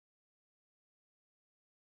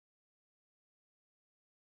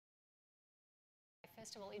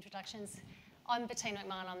First of all, introductions. I'm Bettina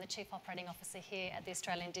McMahon, I'm the Chief Operating Officer here at the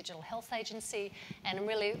Australian Digital Health Agency, and I'm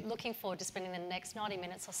really looking forward to spending the next 90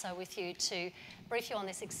 minutes or so with you to brief you on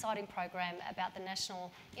this exciting program about the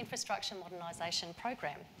National Infrastructure Modernisation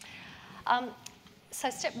Program. So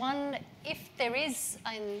step one, if there is,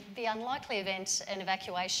 in the unlikely event, an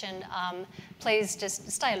evacuation, please just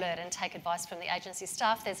stay alert and take advice from the agency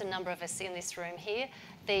staff. There's a number of us in this room here.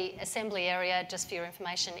 The assembly area, just for your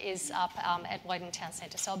information, is up at Woden Town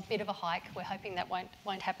Centre, so a bit of a hike. We're hoping that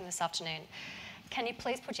won't happen this afternoon. Can you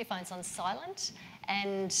please put your phones on silent?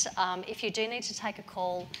 And if you do need to take a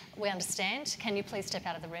call, we understand. Can you please step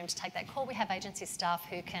out of the room to take that call? We have agency staff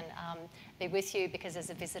who can be with you, because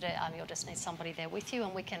as a visitor, you'll just need somebody there with you,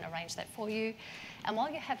 and we can arrange that for you. And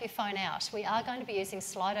while you have your phone out, we are going to be using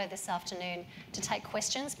Slido this afternoon to take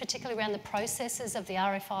questions, particularly around the processes of the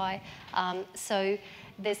RFI. So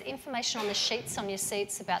there's information on the sheets on your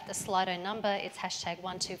seats about the Slido number. It's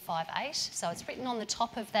 #1258. So it's written on the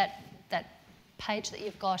top of that page that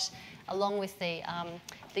you've got, along with the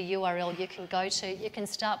URL you can go to. You can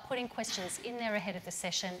start putting questions in there ahead of the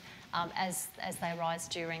session as they arise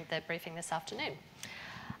during the briefing this afternoon.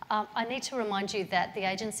 I need to remind you that the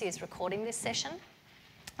agency is recording this session,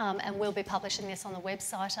 and we'll be publishing this on the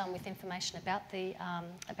website with information about the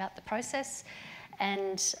process.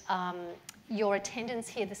 And your attendance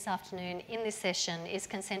here this afternoon in this session is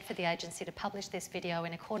consent for the agency to publish this video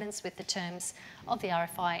in accordance with the terms of the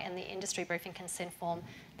RFI and the industry briefing consent form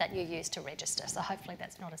that you use to register. So hopefully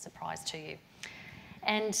that's not a surprise to you.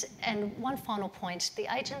 And one final point,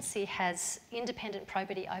 the agency has independent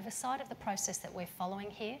probity oversight of the process that we're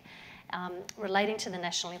following here, relating to the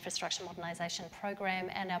National Infrastructure Modernisation Program,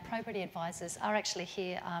 and our probity advisors are actually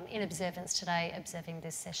here in observance today, observing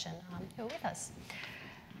this session, who are with us.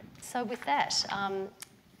 So with that,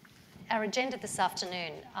 our agenda this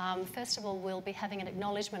afternoon, first of all, we'll be having an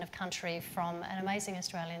acknowledgement of country from an amazing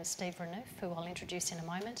Australian, Steve Renouf, who I'll introduce in a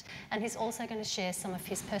moment, and he's also going to share some of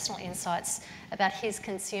his personal insights about his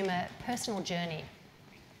consumer personal journey.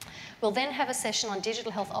 We'll then have a session on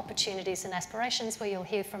digital health opportunities and aspirations, where you'll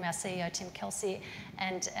hear from our CEO, Tim Kelsey,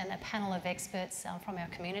 and a panel of experts from our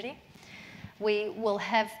community. We will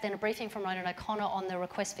have then a briefing from Ronan O'Connor on the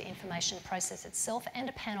request for information process itself, and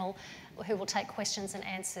a panel who will take questions and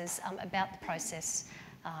answers about the process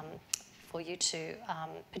for you to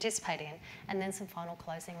participate in, and then some final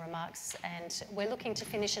closing remarks. And we're looking to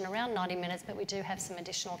finish in around 90 minutes, but we do have some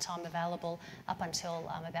additional time available up until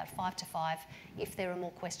about 5 to 5. If there are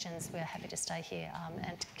more questions, we're happy to stay here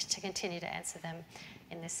and to continue to answer them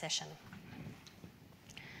in this session.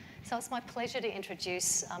 So it's my pleasure to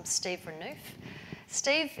introduce Steve Renouf.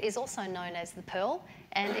 Steve is also known as the Pearl,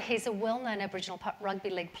 and he's a well-known Aboriginal rugby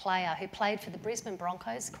league player who played for the Brisbane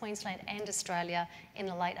Broncos, Queensland and Australia in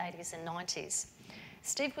the late 80s and 90s.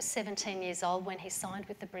 Steve was 17 years old when he signed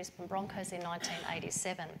with the Brisbane Broncos in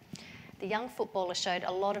 1987. The young footballer showed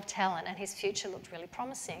a lot of talent, and his future looked really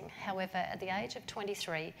promising. However, at the age of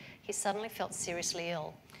 23, he suddenly felt seriously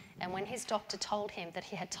ill. And when his doctor told him that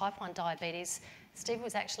he had type 1 diabetes, Steve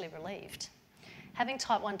was actually relieved. Having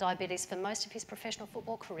type 1 diabetes for most of his professional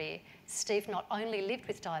football career, Steve not only lived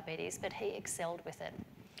with diabetes, but he excelled with it.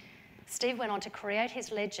 Steve went on to create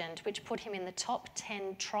his legend, which put him in the top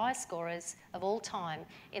 10 try scorers of all time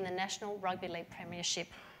in the National Rugby League Premiership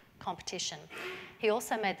competition. He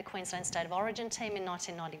also made the Queensland State of Origin team in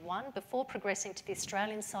 1991, before progressing to the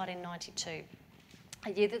Australian side in 92,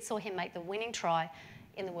 a year that saw him make the winning try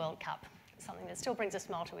in the World Cup, something that still brings a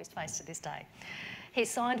smile to his face to this day. He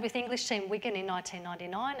signed with English team Wigan in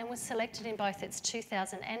 1999 and was selected in both its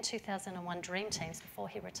 2000 and 2001 Dream Teams before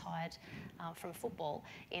he retired from football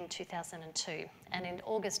in 2002. And in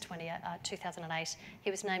August 2008, he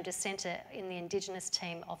was named as centre in the Indigenous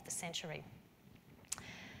team of the century.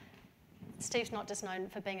 Steve's not just known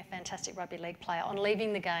for being a fantastic rugby league player. On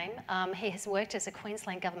leaving the game, he has worked as a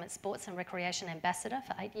Queensland Government Sports and Recreation Ambassador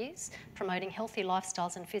for 8 years, promoting healthy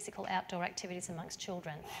lifestyles and physical outdoor activities amongst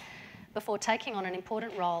children, before taking on an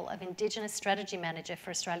important role of Indigenous Strategy Manager for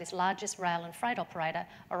Australia's largest rail and freight operator,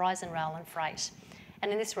 Horizon Rail and Freight.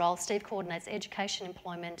 And in this role, Steve coordinates education,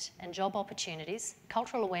 employment and job opportunities,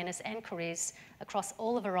 cultural awareness and careers across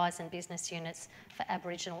all of Horizon business units for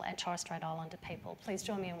Aboriginal and Torres Strait Islander people. Please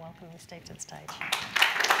join me in welcoming Steve to the stage.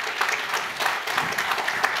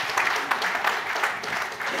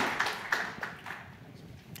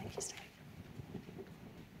 Thank you, Steve.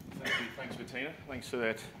 Thank you. Thanks, Bettina. Thanks for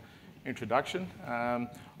that introduction.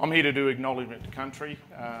 I'm here to do acknowledgement to country,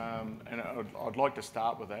 and I'd like to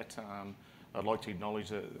start with that. I'd like to acknowledge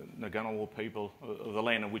the Ngunnawal people of the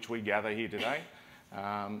land on which we gather here today,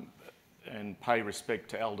 and pay respect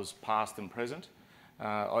to elders past and present.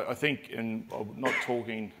 I think, and I'm not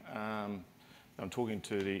talking, I'm talking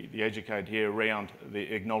to the educated here around the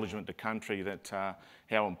acknowledgement to country that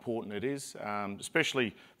how important it is,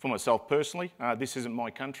 especially for myself personally. This isn't my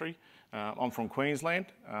country. I'm from Queensland,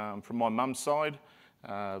 from my mum's side.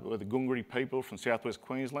 We're the Gungari people from southwest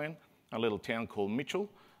Queensland, a little town called Mitchell.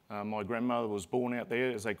 My grandmother was born out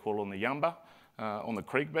there, as they call it, on the Yamba, on the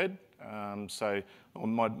creek bed. So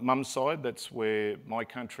on my mum's side, that's where my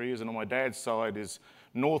country is, and on my dad's side is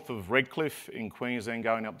north of Redcliffe in Queensland,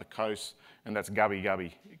 going up the coast, and that's Gubby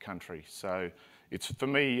Gubby country. So it's, for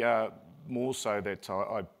me, more so that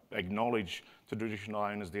I acknowledge the traditional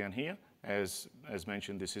owners down here. As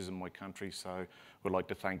mentioned, this isn't my country, so we'd like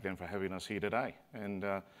to thank them for having us here today. And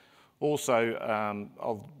also,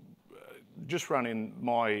 I'll just run in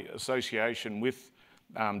my association with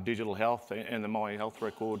digital health and the My Health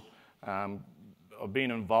Record. I've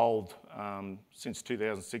been involved since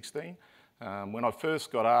 2016. When I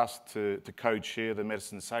first got asked to co-chair the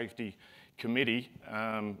Medicine Safety Committee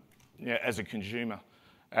as a consumer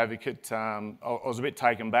advocate, I was a bit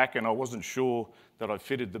taken back, and I wasn't sure that I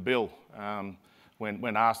fitted the bill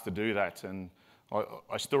when asked to do that. And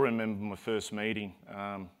I still remember my first meeting.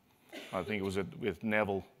 I think it was with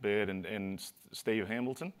Neville Baird and Steve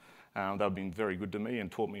Hamilton. They've been very good to me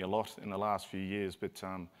and taught me a lot in the last few years. But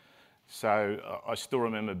so I still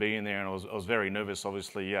remember being there, and I was very nervous.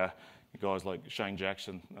 Obviously, guys like Shane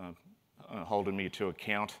Jackson holding me to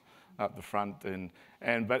account up the front,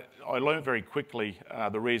 but I learned very quickly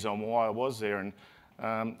the reason why I was there. And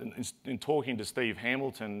in talking to Steve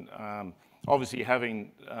Hamilton, obviously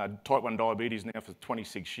having type 1 diabetes now for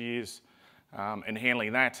 26 years and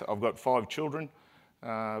handling that, I've got 5 children,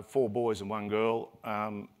 4 boys and 1 girl.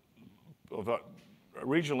 I've got,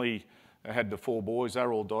 originally I had the 4 boys, they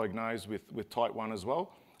were all diagnosed with type 1 as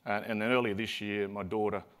well. And then earlier this year, my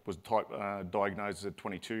daughter was diagnosed as a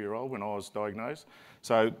 22-year-old when I was diagnosed.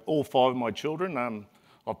 So all 5 of my children,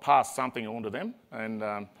 I've passed something on to them,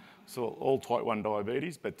 and so all type 1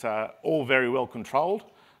 diabetes, but all very well controlled.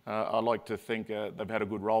 I like to think they've had a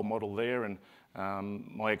good role model there, and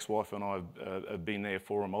my ex-wife and I have been there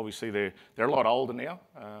for them. Obviously, they're a lot older now.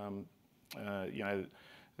 You know,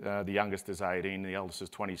 the youngest is 18, the eldest is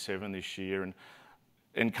 27 this year,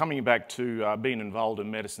 and coming back to being involved in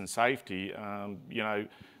medicine safety, you know,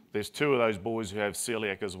 there's 2 of those boys who have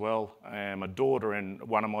celiac as well, and my daughter and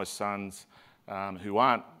one of my sons who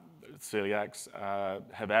aren't celiacs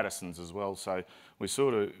have Addison's as well. So we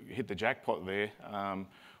sort of hit the jackpot there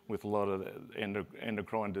with a lot of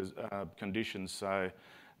endocrine conditions. So,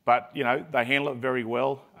 but you know, they handle it very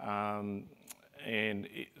well, and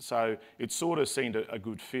so it sort of seemed a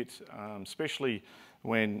good fit, especially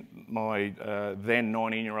when my then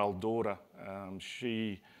 19-year-old daughter,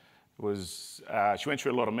 she went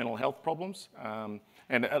through a lot of mental health problems,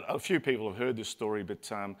 and a few people have heard this story, but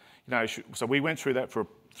you know, so we went through that for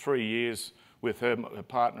 3 years with her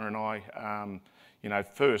partner and I, you know,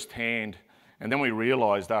 firsthand, and then we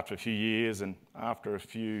realised after a few years and after a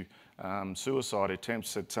few suicide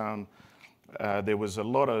attempts that there was a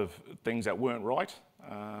lot of things that weren't right,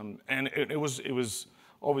 and it was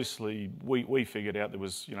obviously we figured out there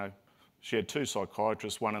was, you know, she had 2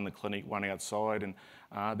 psychiatrists, one in the clinic, one outside, and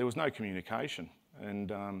there was no communication.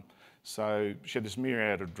 And so she had this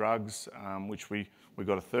myriad of drugs, which we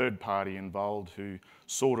got a third party involved who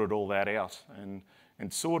sorted all that out,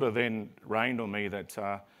 and sort of then rained on me that,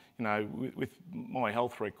 you know, with my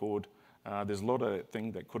health record, there's a lot of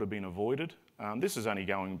things that could have been avoided. This is only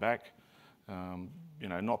going back, you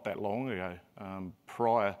know, not that long ago,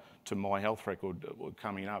 prior to my health record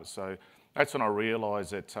coming up. So that's when I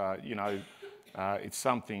realised that, you know, it's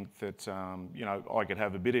something that, you know, I could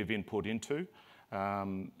have a bit of input into.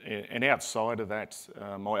 And outside of that,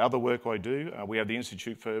 my other work I do, we have the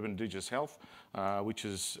Institute for Urban Indigenous Health, which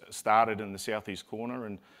is started in the southeast corner,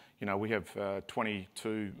 and you know, we have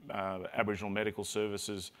 22 Aboriginal medical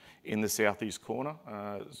services in the southeast corner,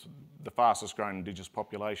 the fastest growing Indigenous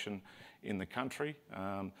population in the country.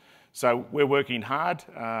 So we're working hard,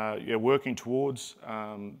 working towards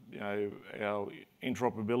you know, our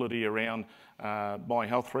interoperability around my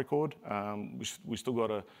health record. We still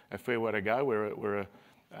got a fair way to go. We're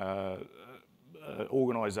an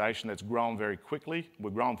organisation that's grown very quickly.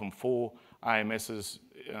 We've grown from 4 AMSs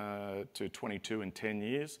to 22 in 10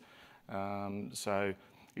 years. So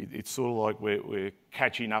it's sort of like we're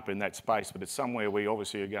catching up in that space, but it's somewhere we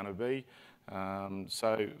obviously are going to be.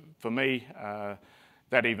 So for me,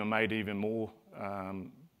 that even made even more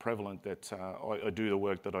prevalent that I do the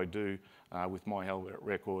work that I do with my health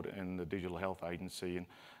record and the Digital Health Agency. And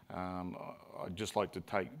I'd just like to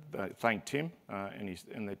thank Tim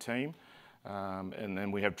and the team And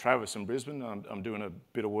then we have Travis in Brisbane. I'm doing a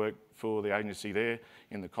bit of work for the agency there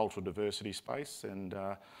in the cultural diversity space, and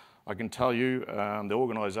I can tell you the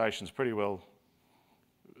organisation's pretty well,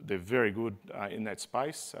 they're very good in that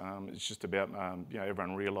space. It's just about you know,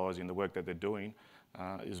 everyone realising the work that they're doing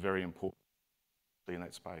is very important in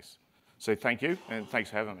that space. So thank you, and thanks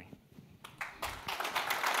for having me.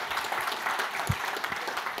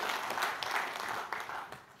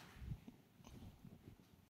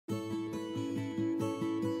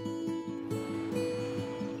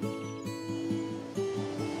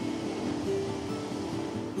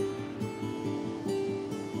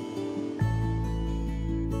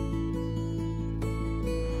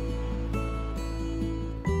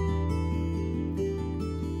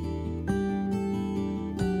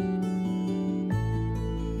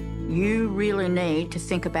 You really need to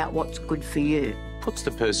think about what's good for you. Puts the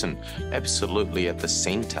person absolutely at the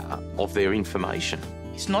centre of their information.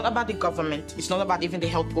 It's not about the government. It's not about even the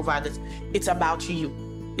health providers. It's about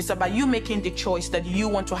you. It's about you making the choice that you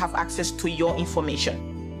want to have access to your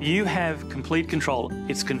information. You have complete control.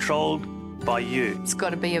 It's controlled by you. It's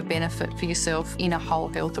got to be a benefit for yourself in a whole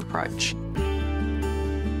health approach.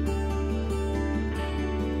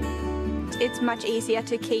 It's much easier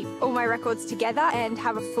to keep all my records together and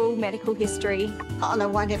have a full medical history. And I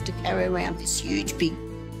won't have to carry around this huge big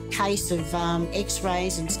case of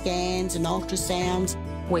x-rays and scans and ultrasounds.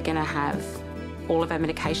 We're going to have all of our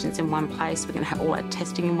medications in one place. We're going to have all our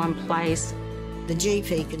testing in one place. The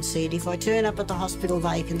GP can see it. If I turn up at the hospital,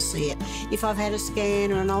 they can see it. If I've had a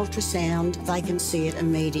scan or an ultrasound, they can see it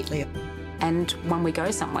immediately. And when we go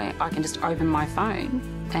somewhere, I can just open my phone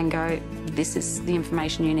and go, this is the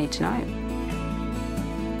information you need to know.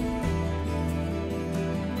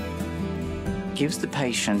 Gives the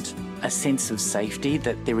patient a sense of safety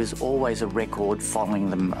that there is always a record following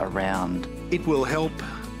them around. It will help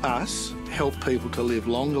us help people to live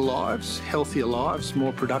longer lives, healthier lives,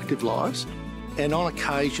 more productive lives, and on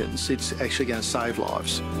occasions it's actually going to save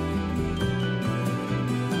lives.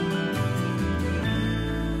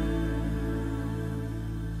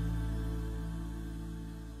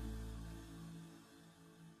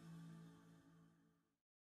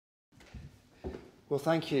 Well,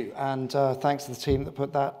 thank you, and thanks to the team that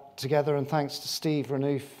put that together, and thanks to Steve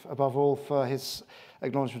Renouf, above all, for his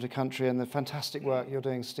acknowledgement of country and the fantastic work you're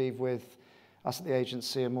doing, Steve, with us at the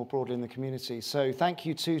agency and more broadly in the community. So thank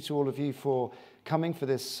you, too, to all of you for coming for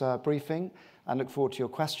this briefing, and look forward to your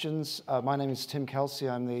questions. My name is Tim Kelsey.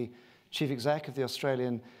 I'm the Chief Exec of the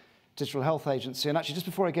Australian Digital Health Agency. And actually, just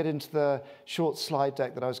before I get into the short slide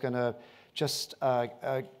deck that I was going to just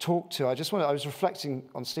talk to, I was reflecting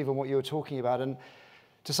on, Steve, on what you were talking about, and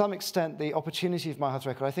to some extent, the opportunity of My Health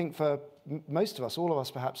Record, I think for most of us, all of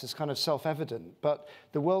us perhaps, is kind of self-evident, but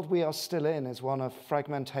the world we are still in is one of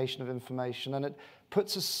fragmentation of information, and it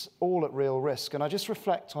puts us all at real risk. And I just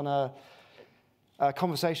reflect on a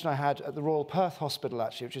conversation I had at the Royal Perth Hospital,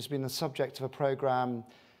 actually, which has been the subject of a programme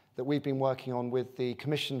that we've been working on with the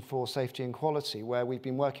Commission for Safety and Quality, where we've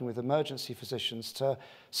been working with emergency physicians to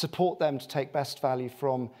support them to take best value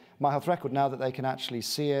from My Health Record now that they can actually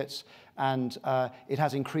see it, and it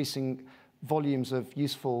has increasing volumes of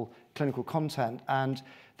useful clinical content. And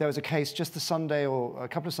there was a case just the Sunday or a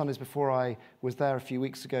couple of Sundays before I was there a few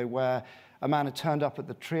weeks ago where a man had turned up at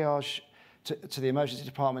the triage to the emergency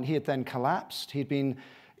department. He had then collapsed.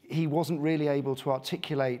 He wasn't really able to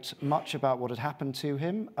articulate much about what had happened to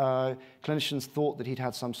him. Clinicians thought that he'd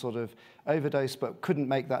had some sort of overdose, but couldn't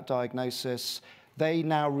make that diagnosis. They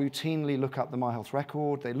now routinely look up the My Health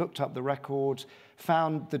Record. They looked up the record,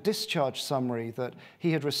 found the discharge summary that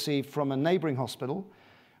he had received from a neighbouring hospital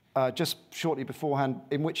just shortly beforehand,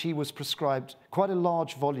 in which he was prescribed quite a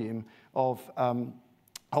large volume of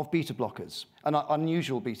beta blockers,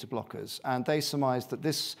 unusual beta blockers. And they surmised that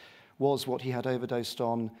this was what he had overdosed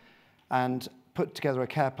on, and put together a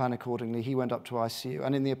care plan accordingly. He went up to ICU,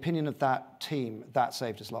 and in the opinion of that team, that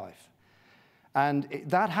saved his life. And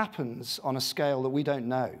that happens on a scale that we don't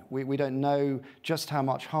know. We don't know just how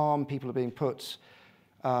much harm people are being put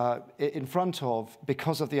in front of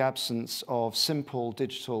because of the absence of simple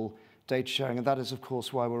digital data sharing, and that is, of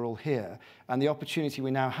course, why we're all here. And the opportunity we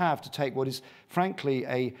now have to take what is, frankly,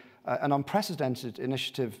 an unprecedented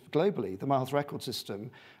initiative globally, the My Health Record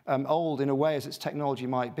system, old in a way as its technology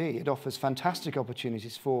might be. It offers fantastic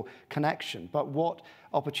opportunities for connection. But what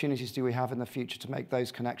opportunities do we have in the future to make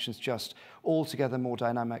those connections just altogether more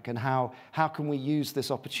dynamic, and how can we use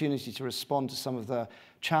this opportunity to respond to some of the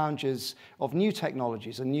challenges of new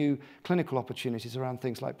technologies and new clinical opportunities around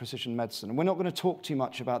things like precision medicine. And we're not going to talk too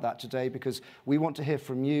much about that today, because we want to hear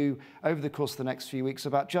from you over the course of the next few weeks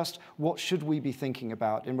about just what should we be thinking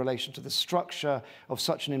about in relation to the structure of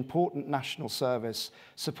such an important national service,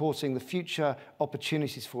 supporting the future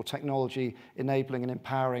opportunities for technology, enabling and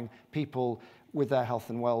empowering people with their health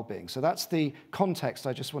and well-being. So that's the context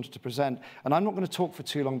I just wanted to present. And I'm not going to talk for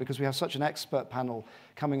too long, because we have such an expert panel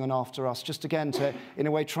coming on after us, just again to, in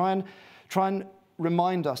a way, try and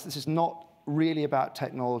remind us this is not really about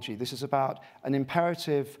technology. This is about an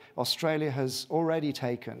imperative Australia has already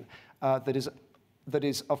taken that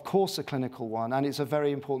is, of course, a clinical one, and it's a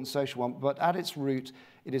very important social one, but at its root,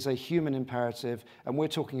 it is a human imperative, and we're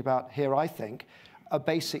talking about here, I think, a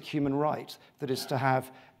basic human right that is to have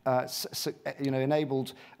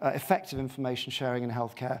enabled effective information sharing in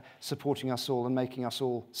healthcare, supporting us all and making us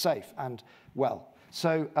all safe and well.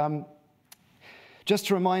 So just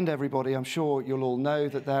to remind everybody, I'm sure you'll all know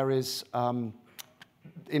that there is, in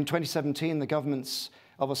 2017, the governments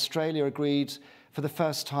of Australia agreed for the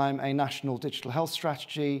first time a national digital health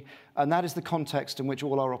strategy, and that is the context in which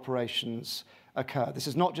all our operations occur. This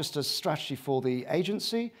is not just a strategy for the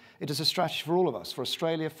agency, it is a strategy for all of us, for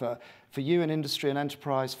Australia, for you in industry and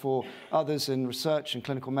enterprise, for others in research and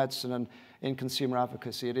clinical medicine and in consumer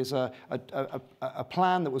advocacy. It is a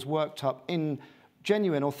plan that was worked up in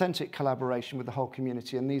genuine, authentic collaboration with the whole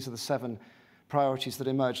community, and these are the 7 priorities that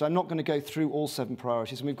emerged. I'm not going to go through all 7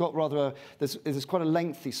 priorities, and we've got there's quite a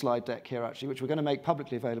lengthy slide deck here, actually, which we're going to make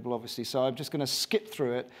publicly available, obviously, so I'm just going to skip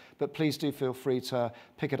through it, but please do feel free to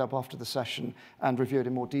pick it up after the session and review it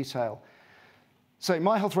in more detail. So,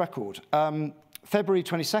 My Health Record. February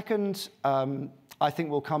 22nd, I think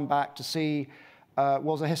we'll come back to see,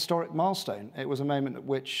 was a historic milestone. It was a moment at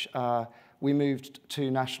which we moved to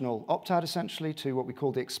national opt-out, essentially, to what we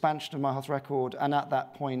call the expansion of My Health Record, and at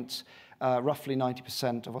that point, roughly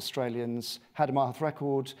 90% of Australians had a My Health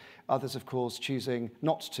Record, others, of course, choosing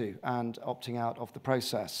not to and opting out of the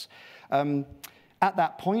process. At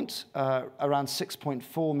that point, around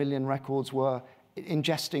 6.4 million records were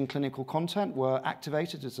ingesting clinical content, were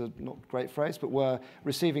activated, is a not great phrase, but were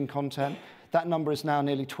receiving content. That number is now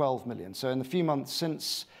nearly 12 million. So in the few months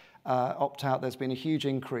since opt-out, there's been a huge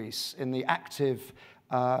increase in the active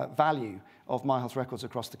value of My Health Records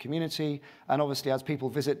across the community. And obviously, as people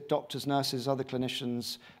visit doctors, nurses, other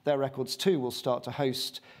clinicians, their records too will start to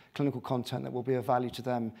host clinical content that will be of value to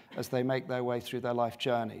them as they make their way through their life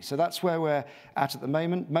journey. So that's where we're at the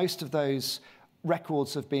moment. Most of those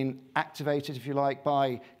records have been activated, if you like,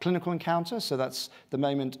 by clinical encounter. So that's the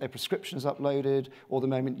moment a prescription is uploaded, or the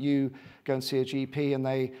moment you go and see a GP and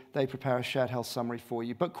they prepare a shared health summary for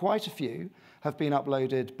you. But quite a few have been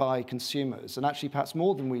uploaded by consumers, and actually perhaps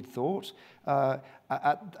more than we'd thought. As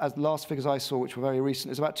the last figures I saw, which were very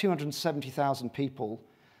recent, is about 270,000 people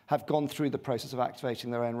have gone through the process of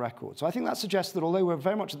activating their own record. So I think that suggests that although we're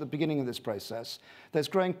very much at the beginning of this process, there's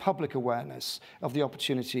growing public awareness of the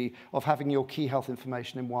opportunity of having your key health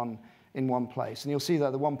information in one place. And you'll see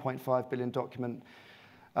that the 1.5 billion document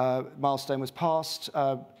milestone was passed.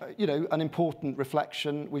 An important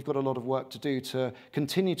reflection. We've got a lot of work to do to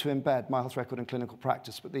continue to embed My Health Record in clinical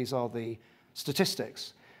practice, but these are the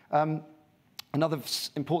statistics. Another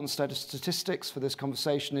important set of statistics for this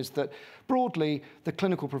conversation is that broadly, the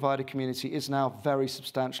clinical provider community is now very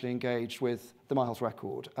substantially engaged with the My Health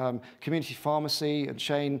Record. Community pharmacy, and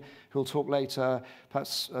Shane, who will talk later,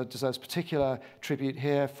 perhaps deserves particular tribute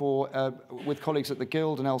here with colleagues at the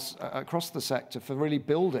Guild and else across the sector for really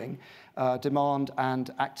building demand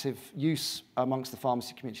and active ise amongst the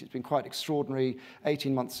pharmacy community. It's been quite extraordinary.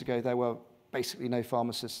 18 months ago, there were basically no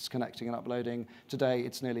pharmacists connecting and uploading. Today,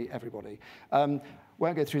 it's nearly everybody.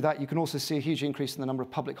 Won't go through that. You can also see a huge increase in the number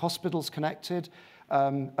of public hospitals connected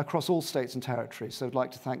across all states and territories. So I'd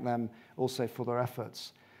like to thank them also for their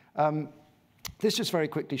efforts. This just very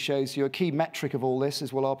quickly shows you a key metric of all this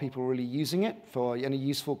is, well, are people really using it for any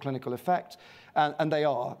useful clinical effect? And they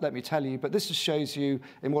are, let me tell you. But this just shows you,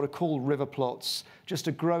 in what are called river plots, just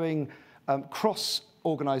a growing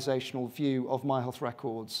cross-organisational view of My Health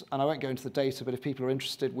Records. And I won't go into the data, but if people are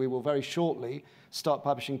interested, we will very shortly start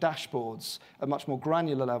publishing dashboards at a much more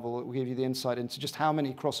granular level that will give you the insight into just how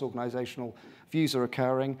many cross-organisational views are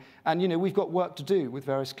occurring. And, we've got work to do with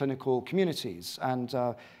various clinical communities and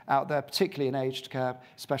out there, particularly in aged care,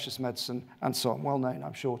 specialist medicine, and so on. Well known,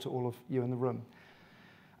 I'm sure, to all of you in the room.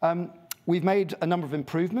 We've made a number of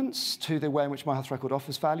improvements to the way in which My Health Record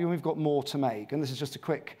offers value, and we've got more to make. And this is just a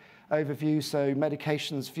quick overview. So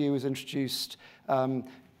medications view was introduced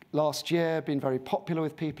last year, been very popular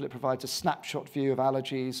with people. It provides a snapshot view of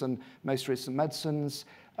allergies and most recent medicines.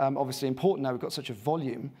 Obviously important now we've got such a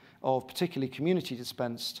volume of particularly community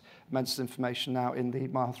dispensed medicine information now in the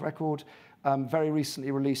My Health Record. Very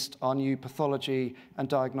recently released our new pathology and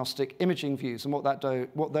diagnostic imaging views. And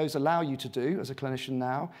what those allow you to do as a clinician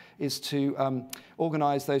now is to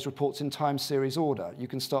organise those reports in time series order. You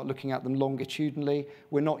can start looking at them longitudinally.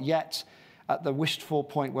 We're not yet at the wished for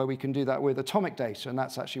point where we can do that with atomic data, and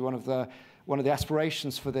that's actually one of the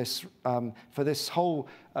aspirations for this whole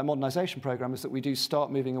modernisation programme, is that we do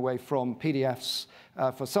start moving away from PDFs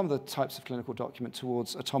for some of the types of clinical document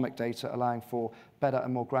towards atomic data, allowing for better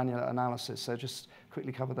and more granular analysis. So just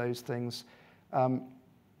quickly cover those things.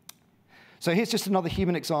 So here's just another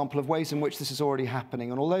human example of ways in which this is already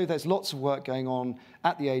happening. And although there's lots of work going on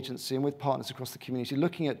at the agency and with partners across the community,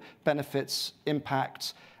 looking at benefits,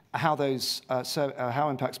 impact, how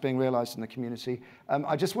impact's being realised in the community.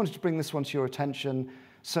 I just wanted to bring this one to your attention.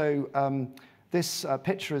 So this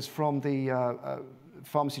picture is from the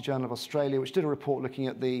Pharmacy Journal of Australia, which did a report looking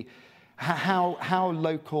at how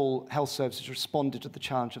local health services responded to the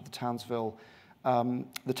challenge of the Townsville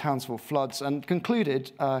floods, and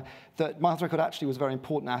concluded that My Health Record actually was a very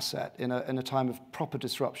important asset in a time of proper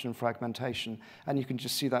disruption and fragmentation. And you can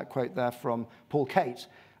just see that quote there from Paul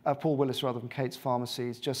Willis from Kate's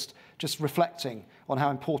Pharmacies, just reflecting on how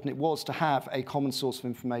important it was to have a common source of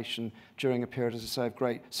information during a period, as I say, of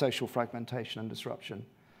great social fragmentation and disruption.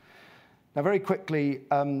 Now, very quickly,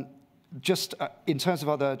 in terms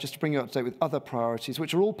of just to bring you up to date with other priorities,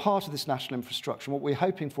 which are all part of this national infrastructure, and what we're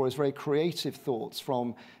hoping for is very creative thoughts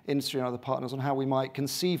from industry and other partners on how we might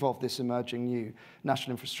conceive of this emerging new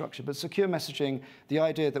national infrastructure. But secure messaging, the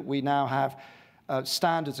idea that we now have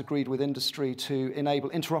standards agreed with industry to enable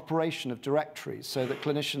interoperation of directories so that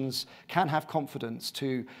clinicians can have confidence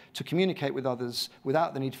to communicate with others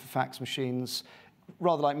without the need for fax machines,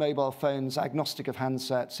 rather like mobile phones, agnostic of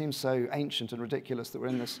handset. Seems so ancient and ridiculous that we're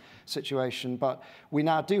in this situation, but we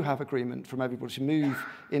now do have agreement from everybody to move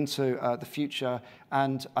into the future,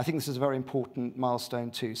 and I think this is a very important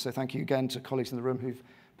milestone too. So thank you again to colleagues in the room who've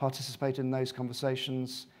participated in those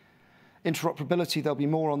conversations. Interoperability, there'll be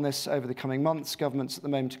more on this over the coming months. Governments at the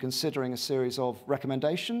moment are considering a series of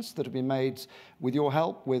recommendations that have been made with your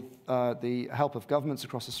help, with the help of governments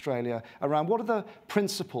across Australia, around what are the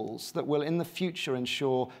principles that will in the future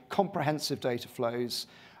ensure comprehensive data flows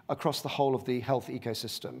across the whole of the health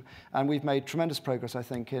ecosystem. And we've made tremendous progress, I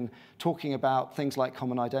think, in talking about things like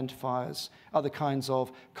common identifiers, other kinds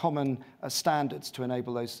of common standards to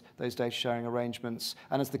enable those data sharing arrangements.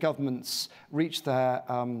 And as the governments reach their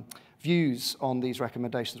views on these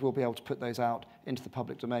recommendations, we'll be able to put those out into the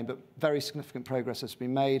public domain. But very significant progress has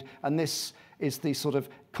been made, and this is the sort of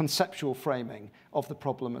conceptual framing of the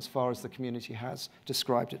problem as far as the community has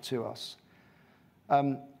described it to us.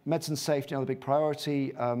 Medicine safety, another big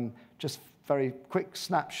priority. Just very quick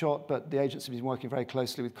snapshot, but the agency has been working very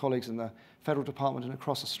closely with colleagues in the federal department and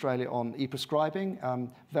across Australia on e-prescribing.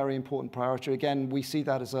 Very important priority. Again, we see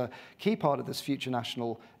that as a key part of this future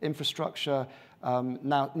national infrastructure.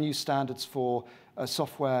 Now new standards for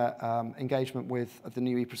software engagement with the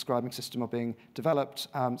new e-prescribing system are being developed.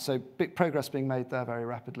 So big progress being made there very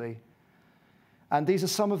rapidly. And these are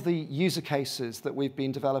some of the user cases that we've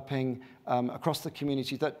been developing across the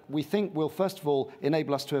community that we think will, first of all,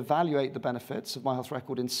 enable us to evaluate the benefits of My Health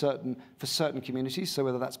Record for certain communities, so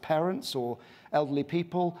whether that's parents or elderly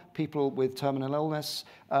people, people with terminal illness.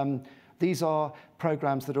 These are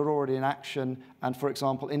programs that are already in action, and for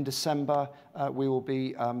example, in December, we will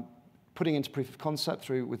be putting into proof of concept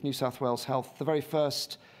with New South Wales Health the very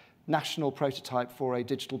first national prototype for a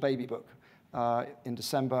digital baby book in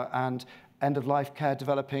December, and end-of-life care,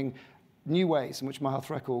 developing new ways in which My Health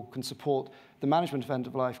Record can support the management of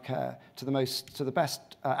end-of-life care to the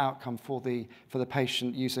best outcome for the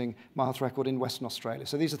patient using My Health Record in Western Australia.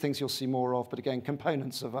 So these are things you'll see more of, but again,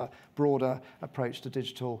 components of a broader approach to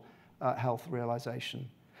digital health realisation.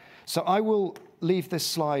 So I will leave this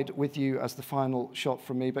slide with you as the final shot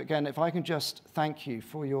from me. But again, if I can just thank you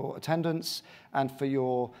for your attendance and for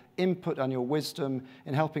your input and your wisdom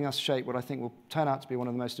in helping us shape what I think will turn out to be one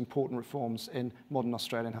of the most important reforms in modern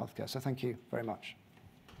Australian healthcare. So thank you very much.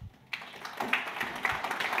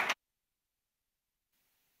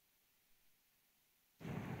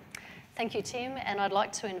 Thank you, Tim, and I'd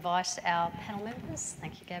like to invite our panel members,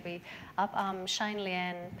 thank you, Gabby, up. Shane,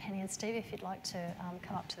 Leanne, Penny and Steve, if you'd like to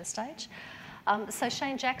come up to the stage. So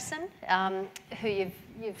Shane Jackson, who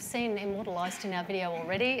you've seen immortalised in our video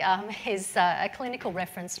already, is a clinical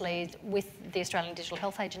reference lead with the Australian Digital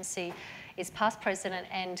Health Agency, He's past president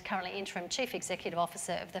and currently interim chief executive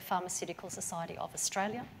officer of the Pharmaceutical Society of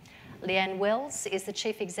Australia. Leanne Wells is the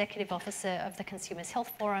Chief Executive Officer of the Consumers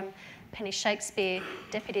Health Forum. Penny Shakespeare,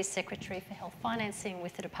 Deputy Secretary for Health Financing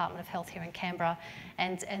with the Department of Health here in Canberra,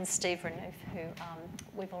 and Steve Renouf, who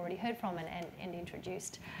we've already heard from and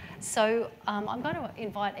introduced. So I'm going to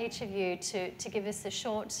invite each of you to give us a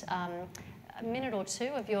short a minute or two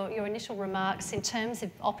of your initial remarks in terms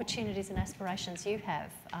of opportunities and aspirations you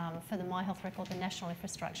have for the My Health Record, the national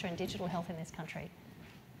infrastructure and digital health in this country.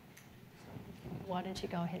 Why don't you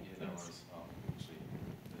go ahead? Yeah, no worries.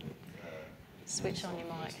 Switch on your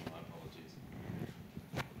mic.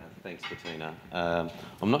 Thanks, Bettina.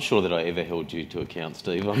 I'm not sure that I ever held you to account,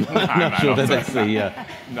 Steve. I'm not sure that that's the.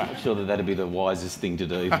 Not sure that that'd be the wisest thing to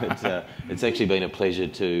do. But it's actually been a pleasure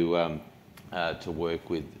to work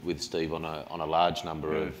with Steve on a large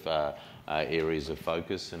number of areas of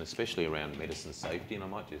focus, and especially around medicine safety. And I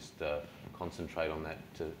might just concentrate on that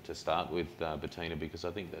to start with, Bettina, because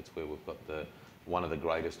I think that's where we've got one of the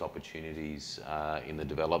greatest opportunities in the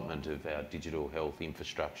development of our digital health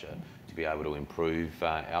infrastructure to be able to improve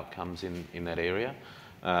outcomes in that area.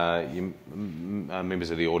 Members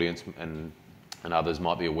of the audience and others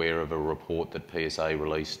might be aware of a report that PSA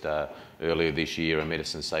released earlier this year, a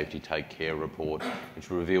Medicine Safety Take Care report, which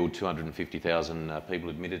revealed 250,000 people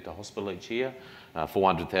admitted to hospital each year,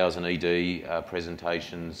 400,000 ED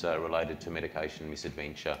presentations related to medication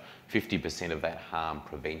misadventure, 50% of that harm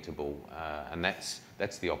preventable, and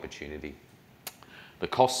that's the opportunity. The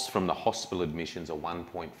costs from the hospital admissions are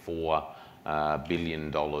 $1.4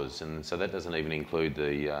 billion, and so that doesn't even include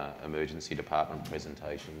the emergency department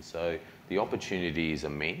presentation. So the opportunity is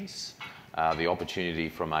immense. The opportunity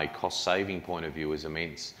from a cost-saving point of view is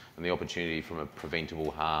immense, and the opportunity from a preventable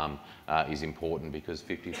harm is important, because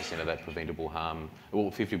 50% of that preventable harm, well,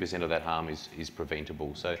 50% of that harm is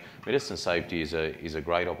preventable. So medicine safety is a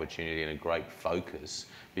great opportunity and a great focus,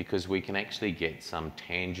 because we can actually get some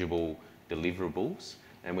tangible deliverables,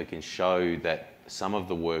 and we can show that some of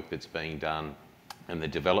the work that's being done and the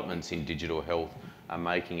developments in digital health are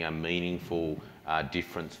making a meaningful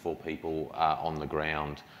difference for people on the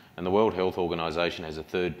ground. And the World Health Organization has a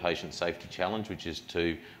third patient safety challenge, which is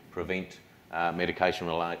to prevent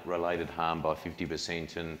medication-related harm by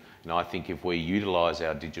 50%. And I think if we utilise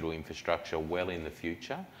our digital infrastructure well in the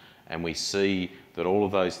future, and we see that all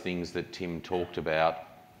of those things that Tim talked about,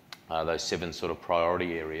 those 7 sort of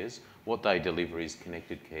priority areas, what they deliver is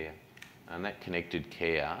connected care. And that connected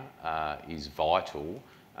care is vital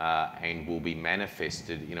and will be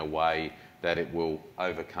manifested in a way that it will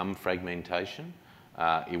overcome fragmentation.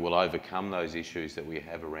 It will overcome those issues that we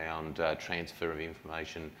have around transfer of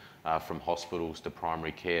information from hospitals to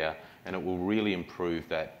primary care, and it will really improve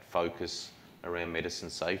that focus around medicine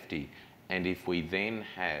safety. And if we then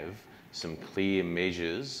have some clear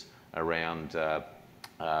measures around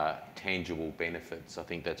tangible benefits, I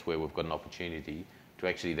think that's where we've got an opportunity to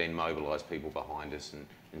actually then mobilise people behind us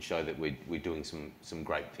and show that we're doing some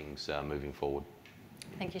great things moving forward.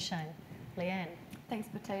 Thank you, Shane. Leanne. Thanks,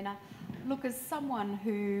 Bettina. Look, as someone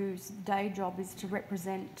whose day job is to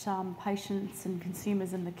represent patients and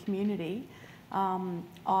consumers in the community,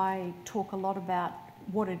 I talk a lot about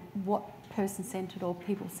what person-centred or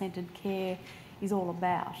people-centred care is all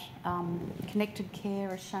about. Connected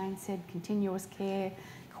care, as Shane said, continuous care,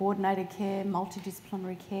 coordinated care,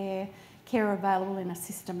 multidisciplinary care, care available in a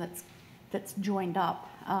system that's joined up.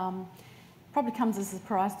 Probably comes as a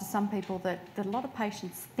surprise to some people that a lot of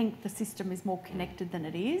patients think the system is more connected than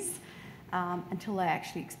it is until they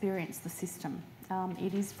actually experience the system.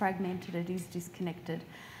 It is fragmented, it is disconnected.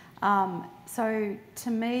 So to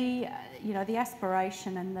me, the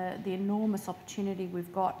aspiration and the enormous opportunity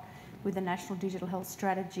we've got with the National Digital Health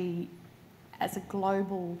Strategy as a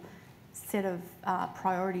global set of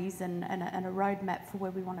priorities and a roadmap for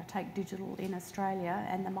where we want to take digital in Australia,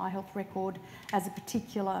 and the My Health Record as a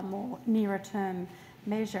particular more nearer term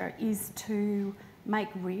measure, is to make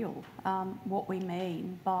real what we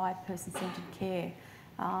mean by person-centred care.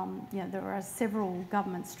 There are several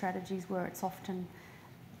government strategies where it's often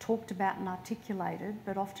talked about and articulated,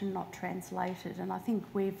 but often not translated, and I think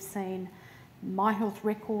we've seen My Health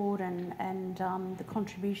Record and the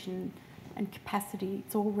contribution and capacity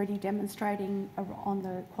it's already demonstrating on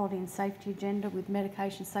the quality and safety agenda with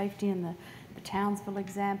medication safety and the Townsville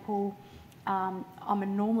example. I'm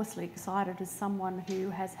enormously excited as someone who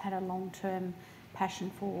has had a long-term passion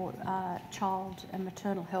for child and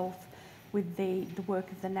maternal health with the work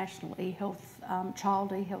of the National eHealth,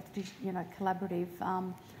 Child eHealth,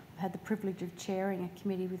 collaborative had the privilege of chairing a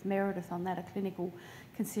committee with Meredith on that, a clinical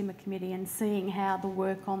consumer committee, and seeing how the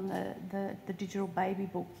work on the digital baby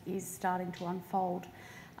book is starting to unfold.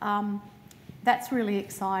 That's really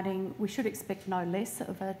exciting. We should expect no less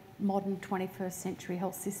of a modern 21st century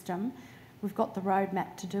health system. We've got the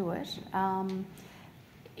roadmap to do it.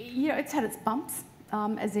 You know, it's had its bumps,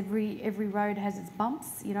 as every road has its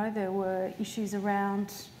bumps. You know, there were issues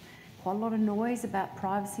around, quite a lot of noise about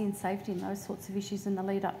privacy and safety and those sorts of issues in the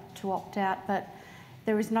lead up to opt-out, but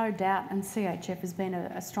there is no doubt, and CHF has been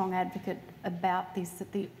a strong advocate about this,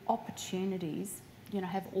 that the opportunities, you know,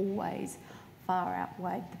 have always far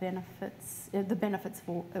outweighed the benefits. The benefits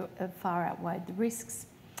have far outweighed the risks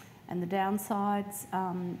and the downsides.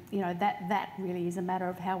 You know, that really is a matter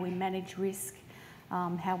of how we manage risk,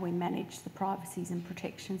 how we manage the privacies and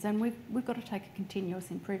protections, and we've got to take a continuous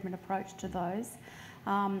improvement approach to those.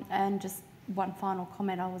 And just one final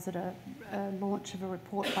comment, I was at a launch of a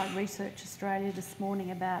report by Research Australia this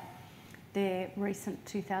morning about their recent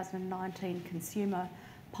 2019 consumer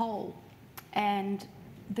poll, and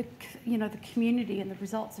the community and the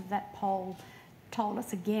results of that poll told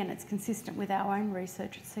us again, it's consistent with our own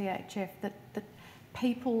research at CHF, that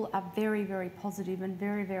people are very, very positive and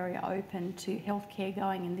very, very open to healthcare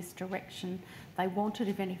going in this direction. They want it,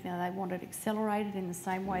 if anything, they want it accelerated in the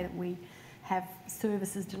same way that we have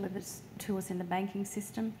services delivered to us in the banking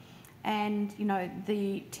system. And, you know,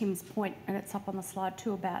 Tim's point, and it's up on the slide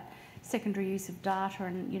too, about secondary use of data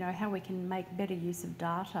and, you know, how we can make better use of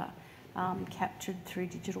data captured through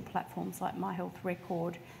digital platforms like My Health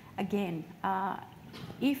Record. Again,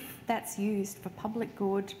 if that's used for public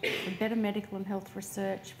good, for better medical and health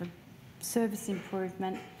research, for service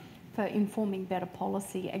improvement, for informing better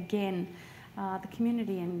policy, again, the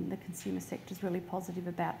community and the consumer sector is really positive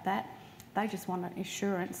about that. They just want an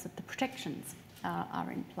assurance that the protections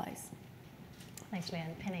are in place. Thanks,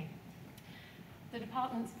 Leanne. Penny. The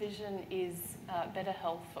department's vision is better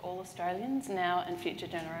health for all Australians now and future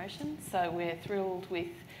generations. So we're thrilled with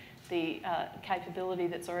the capability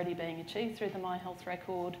that's already being achieved through the My Health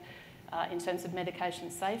Record in terms of medication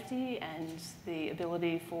safety and the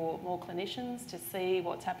ability for more clinicians to see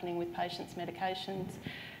what's happening with patients' medications.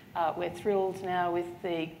 We're thrilled now with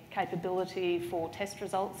the capability for test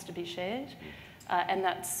results to be shared, and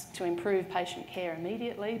that's to improve patient care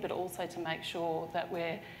immediately, but also to make sure that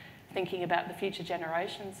we're thinking about the future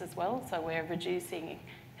generations as well. So we're reducing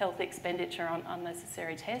health expenditure on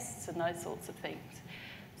unnecessary tests and those sorts of things.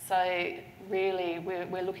 So really,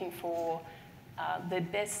 we're looking for the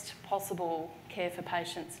best possible care for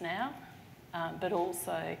patients now, but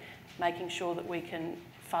also making sure that we can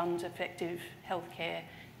fund effective healthcare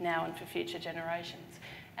now and for future generations.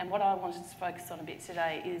 And what I wanted to focus on a bit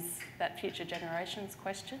today is that future generations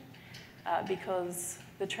question, because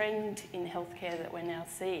the trend in healthcare that we're now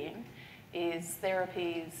seeing is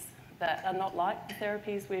therapies that are not like the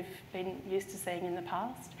therapies we've been used to seeing in the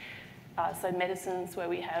past. So medicines where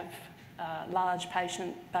we have large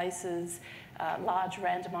patient bases, large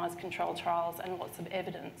randomised controlled trials and lots of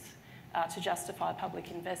evidence to justify public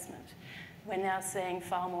investment. We're now seeing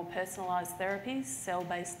far more personalised therapies,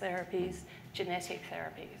 cell-based therapies, genetic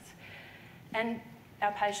therapies. And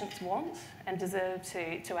our patients want and deserve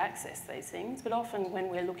to access these things, but often when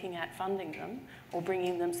we're looking at funding them or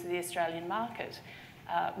bringing them to the Australian market,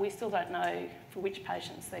 we still don't know for which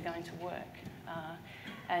patients they're going to work.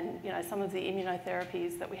 And you know, some of the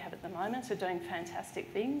immunotherapies that we have at the moment are doing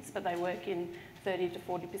fantastic things, but they work in 30 to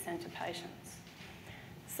 40% of patients.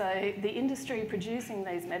 So the industry producing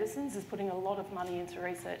these medicines is putting a lot of money into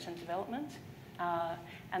research and development,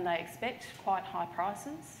 and they expect quite high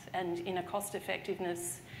prices. And in a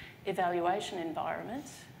cost-effectiveness evaluation environment,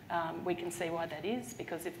 we can see why that is,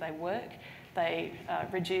 because if they work, they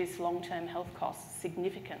reduce long-term health costs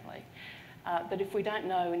significantly. But if we don't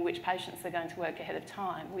know in which patients they're going to work ahead of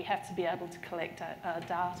time, we have to be able to collect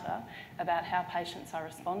data about how patients are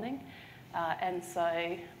responding. And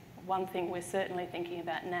so one thing we're certainly thinking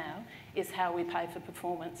about now is how we pay for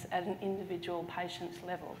performance at an individual patient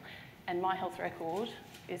level. And My Health Record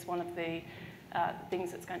is one of the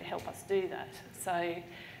things that's going to help us do that. So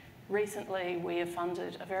recently we have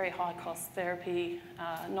funded a very high-cost therapy,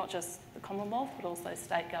 not just the Commonwealth, but also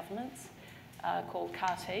state governments, called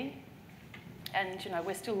CAR-T. And you know,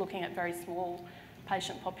 we're still looking at very small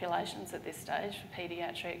patient populations at this stage for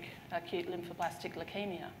paediatric acute lymphoblastic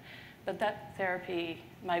leukemia. But that therapy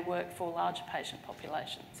may work for larger patient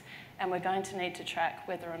populations. And we're going to need to track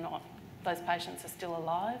whether or not those patients are still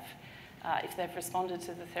alive, if they've responded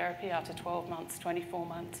to the therapy after 12 months, 24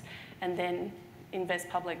 months, and then invest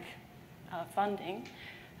public funding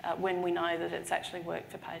when we know that it's actually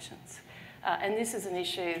worked for patients. And this is an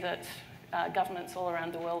issue that governments all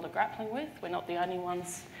around the world are grappling with. We're not the only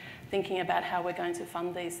ones thinking about how we're going to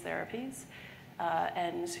fund these therapies.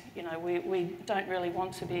 And you know, we don't really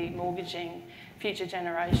want to be mortgaging future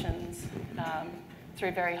generations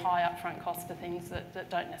through very high upfront costs for things that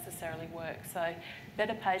don't necessarily work. So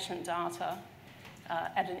better patient data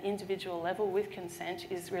at an individual level with consent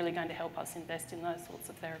is really going to help us invest in those sorts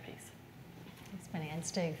of therapies. Thanks, Penny. And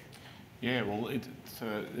Steve? Yeah, well, it's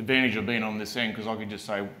the advantage of being on this end because I could just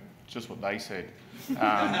say just what they said.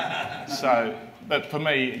 But for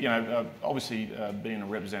me, you know, obviously being a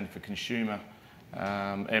representative for consumer,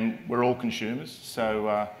 and we're all consumers,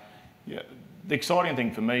 so yeah, the exciting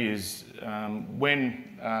thing for me is when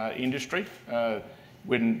industry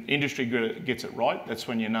gets it right, that's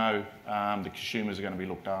when you know the consumers are going to be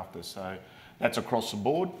looked after. So that's across the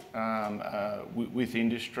board with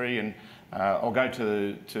industry, and I'll go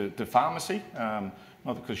to pharmacy,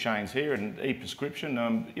 not because Shane's here, and e-prescription.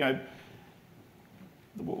 You know,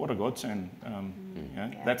 what a godsend. You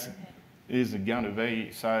know, that's is going to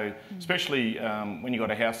be. So especially when you've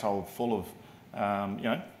got a household full of you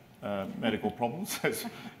know, medical problems,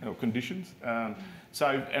 or conditions. And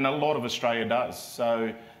a lot of Australia does.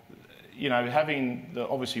 So, you know, having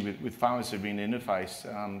obviously with pharmacy being an interface,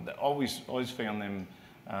 always found them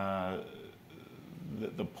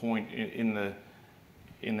the point in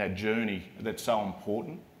that journey that's so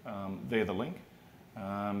important. They're the link.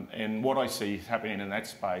 And what I see happening in that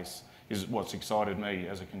space is what's excited me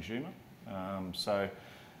as a consumer.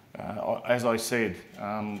 As I said,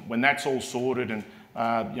 when that's all sorted and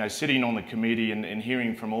you know, sitting on the committee and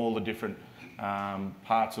hearing from all the different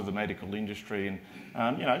parts of the medical industry,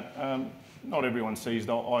 and you know, not everyone sees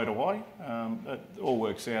eye to eye. It all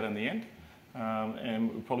works out in the end, and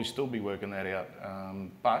we'll probably still be working that out.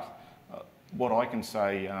 But what I can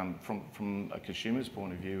say from a consumer's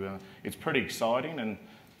point of view, it's pretty exciting. And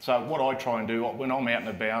so what I try and do when I'm out and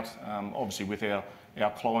about, obviously with our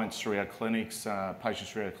clients through our clinics,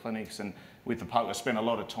 patients through our clinics, and with the public, I spend a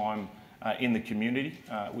lot of time in the community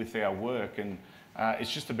with our work, and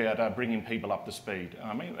it's just about bringing people up to speed.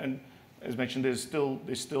 I mean, and as mentioned, there's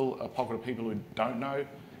still a pocket of people who don't know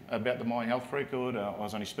about the My Health Record. I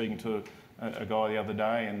was only speaking to a guy the other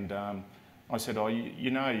day, and I said, "Oh,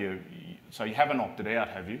 so you haven't opted out,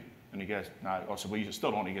 have you?" And he goes, "No." I said, "Well, you're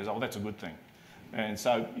still on." He goes, "Oh, that's a good thing." And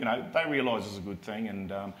so, you know, they realise it's a good thing,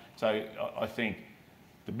 and so I think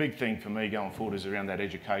the big thing for me going forward is around that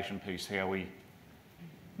education piece, how we,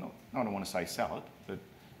 I don't want to say sell it, but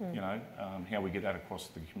you know, how we get that across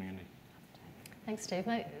the community. Thanks, Steve.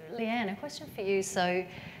 Leanne, a question for you. So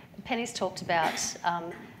Penny's talked about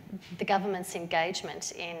the government's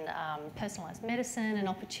engagement in personalised medicine and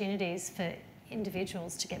opportunities for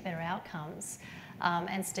individuals to get better outcomes.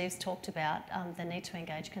 And Steve's talked about the need to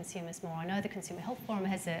engage consumers more. I know the Consumer Health Forum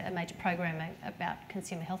has a major program about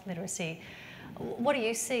consumer health literacy. What do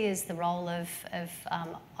you see as the role of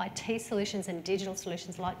IT solutions and digital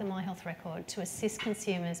solutions like the My Health Record to assist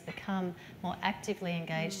consumers become more actively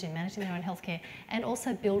engaged in managing their own healthcare and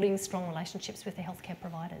also building strong relationships with their healthcare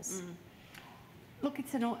providers? Look,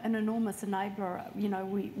 it's an enormous enabler. You know,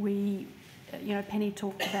 we you know, Penny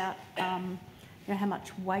talked about you know, how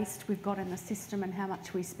much waste we've got in the system and how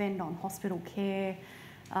much we spend on hospital care.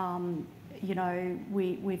 You know,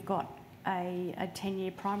 we've got a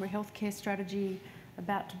 10-year primary healthcare strategy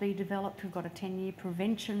about to be developed. We've got a 10-year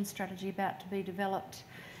prevention strategy about to be developed.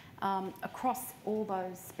 Across all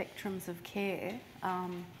those spectrums of care,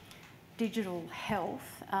 digital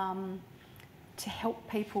health, to help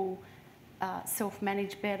people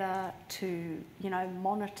self-manage better, to, you know,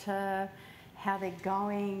 monitor how they're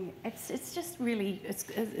going. It's just really,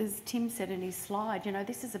 as Tim said in his slide, you know,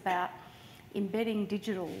 this is about embedding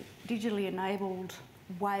digitally enabled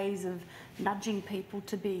ways of nudging people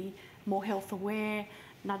to be more health aware,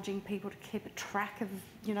 nudging people to keep a track of,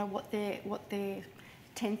 you know, what their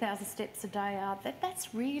 10,000 steps a day are.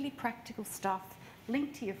 That's really practical stuff.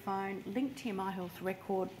 Linked to your phone, linked to your My Health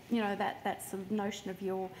Record. You know, that's the notion of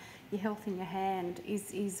your health in your hand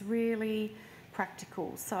is really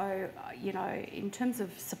practical. So, you know, in terms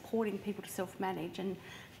of supporting people to self-manage and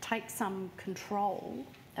take some control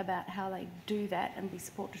about how they do that and be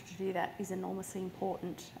supported to do that is enormously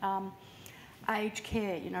important. Aged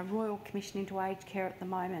care, you know, Royal Commission into aged care at the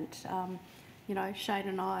moment. You know, Shane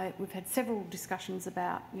and I, we've had several discussions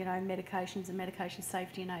about, you know, medications and medication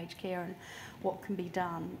safety in aged care and what can be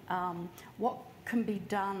done. What can be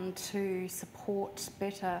done to support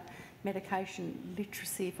better medication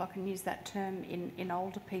literacy, if I can use that term, in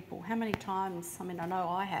older people. How many times, I mean, I know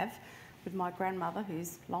I have, with my grandmother,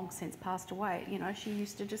 who's long since passed away, you know, she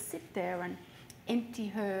used to just sit there and empty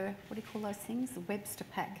her, what do you call those things, the Webster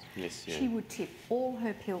pack. Yes, yeah. She would tip all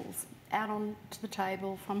her pills out onto the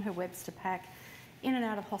table from her Webster pack, in and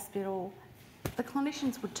out of hospital. The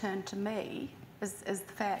clinicians would turn to me as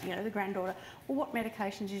the granddaughter. Well, what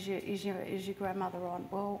medications is your grandmother on?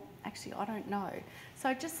 Well, actually, I don't know.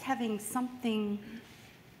 So just having something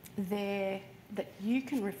there that you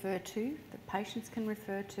can refer to, that patients can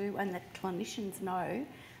refer to, and that clinicians know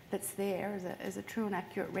that's there as a true and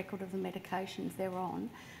accurate record of the medications they're on,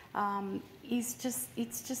 it's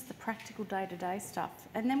just the practical day-to-day stuff.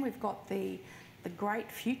 And then we've got the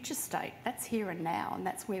great future state. That's here and now, and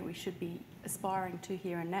that's where we should be aspiring to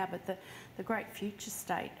here and now. But the great future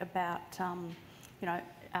state about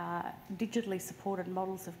digitally supported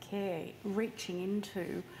models of care reaching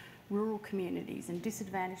into rural communities and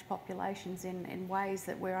disadvantaged populations in ways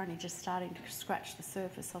that we're only just starting to scratch the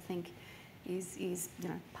surface, I think, is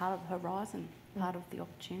part of the horizon, part of the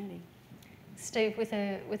opportunity. Steve, with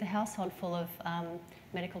a household full of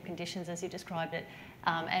medical conditions, as you described it,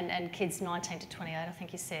 and kids 19 to 28, I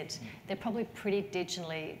think you said, they're probably pretty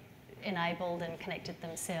digitally enabled and connected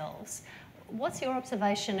themselves. What's your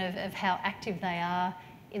observation of how active they are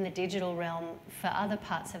in the digital realm for other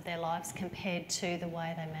parts of their lives compared to the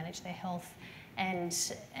way they manage their health? And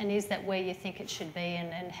is that where you think it should be,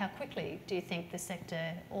 and how quickly do you think the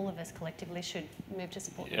sector, all of us collectively, should move to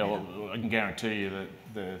support them? Yeah, well, I can guarantee you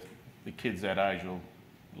that the kids that age will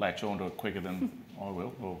latch onto it quicker than I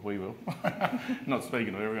will, or we will. Not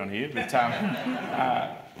speaking of everyone here, but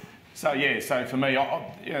so for me,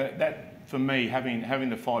 for me, having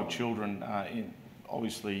the 5 children,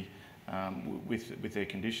 obviously with their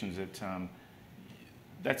conditions,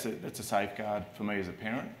 that's a safeguard for me as a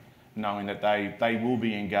parent, knowing that they will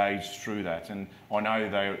be engaged through that, and I know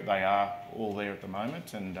they are all there at the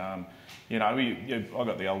moment. And I've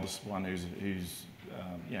got the eldest one who's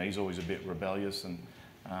he's always a bit rebellious and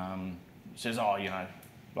says,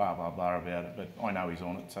 blah blah blah about it, but I know he's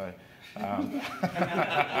on it, so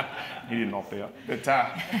he didn't opt out, but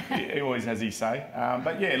he always has his say.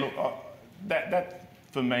 But yeah, look, that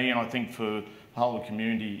for me, and I think for the whole of the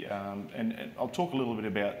community, and I'll talk a little bit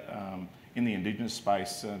about in the Indigenous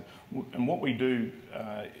space and what we do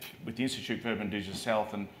with the Institute for Urban Indigenous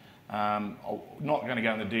Health. And I'm not going to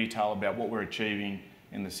go into detail about what we're achieving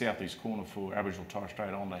in the southeast corner for Aboriginal and Torres Strait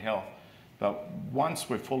Islander health, but once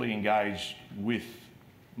we're fully engaged with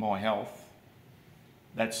My Health,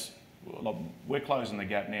 we're closing the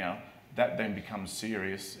gap now. That then becomes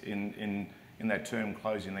serious in that term,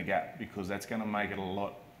 closing the gap, because that's going to make it a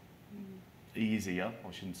lot easier.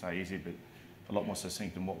 I shouldn't say easy, but a lot more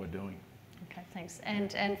succinct in what we're doing. Okay, thanks.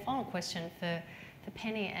 And final question for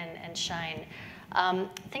Penny and Shane.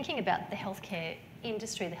 Thinking about the healthcare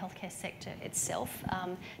industry, the healthcare sector itself,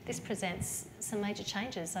 this presents some major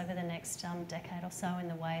changes over the next decade or so in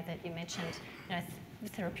the way that you mentioned,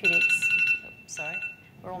 therapeutics. Sorry,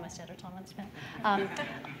 we're almost out of time on this panel.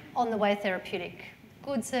 On the way therapeutic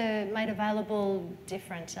goods are made available,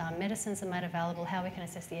 different medicines are made available, how we can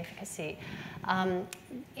assess the efficacy.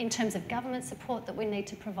 In terms of government support that we need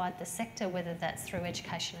to provide the sector, whether that's through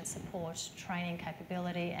education and support, training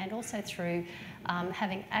capability, and also through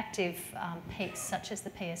having active peaks such as the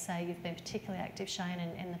PSA. You've been particularly active, Shane,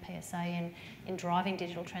 in the PSA in driving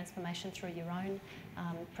digital transformation through your own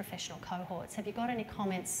professional cohorts. Have you got any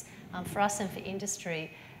comments for us and for industry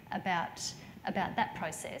about that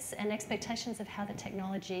process and expectations of how the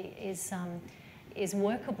technology is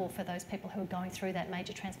workable for those people who are going through that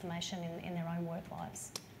major transformation in their own work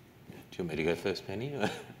lives? Do you want me to go first, Penny?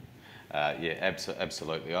 Yeah,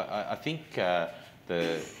 absolutely. I think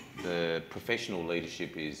the professional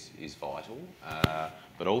leadership is vital,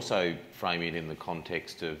 but also framing it in the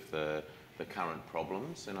context of the current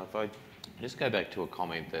problems. And if I just go back to a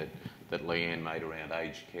comment that Leanne made around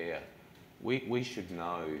aged care, we should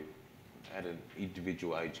know at an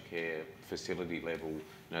individual aged care facility level,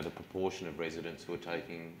 the proportion of residents who are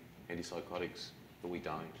taking antipsychotics, but we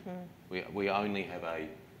don't. We only have a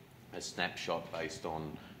snapshot based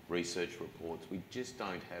on research reports. We just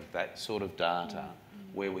don't have that sort of data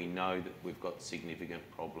where we know that we've got significant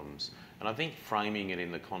problems. And I think framing it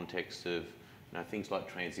in the context of things like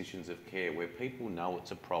transitions of care, where people know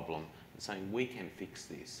it's a problem and saying we can fix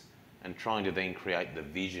this, and trying to then create the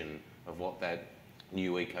vision of what that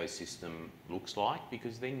new ecosystem looks like,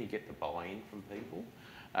 because then you get the buy-in from people.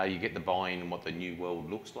 You get the buy-in in what the new world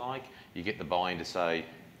looks like. You get the buy-in to say,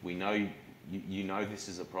 we know, you know this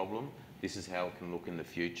is a problem, this is how it can look in the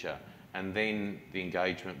future. And then the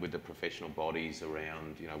engagement with the professional bodies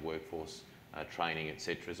around workforce training,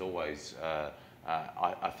 etc., is always,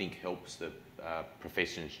 I think, helps the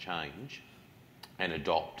professions change and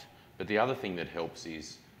adopt. But the other thing that helps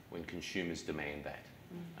is when consumers demand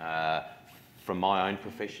that. From my own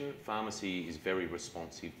profession, pharmacy is very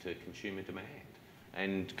responsive to consumer demand,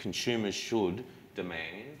 and consumers should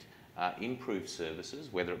demand improved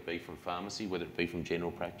services, whether it be from pharmacy, whether it be from general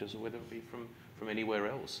practice, or whether it be from anywhere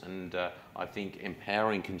else. And I think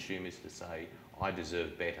empowering consumers to say, I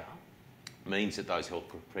deserve better, means that those health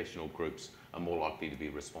professional groups are more likely to be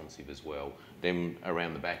responsive as well. Then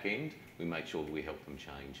around the back end, we make sure that we help them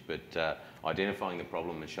change. But identifying the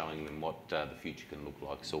problem and showing them what the future can look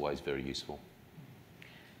like is always very useful.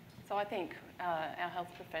 So I think our health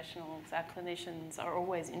professionals, our clinicians are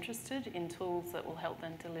always interested in tools that will help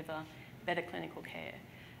them deliver better clinical care.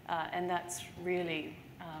 And that's really,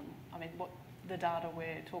 I mean, what the data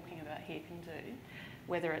we're talking about here can do,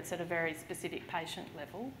 whether it's at a very specific patient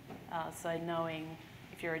level, so knowing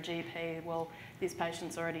if you're a GP, well, this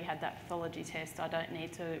patient's already had that pathology test, I don't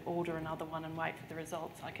need to order another one and wait for the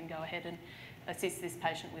results, I can go ahead and assist this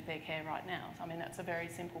patient with their care right now. I mean, that's a very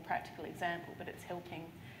simple, practical example, but it's helping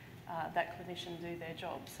that clinician do their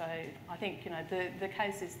job. So I think, you know, the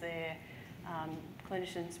case is there.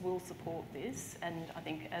 Clinicians will support this, and I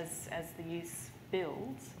think as the use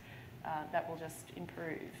builds, that will just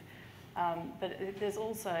improve. But there's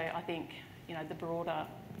also, I think, you know, the broader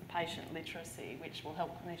patient literacy, which will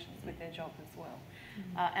help clinicians with their job as well.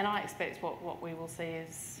 And I expect what we will see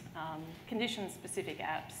is condition-specific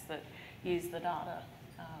apps that use the data,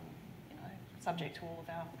 you know, subject to all of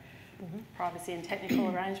our privacy and technical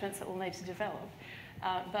arrangements that we'll need to develop.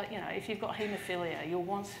 But, you know, if you've got haemophilia, you'll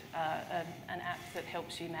want an app that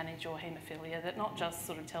helps you manage your haemophilia, that not just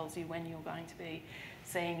sort of tells you when you're going to be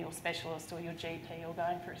seeing your specialist or your GP or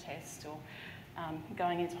going for a test or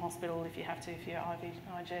going into hospital if you have to, if you're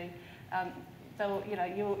IG. You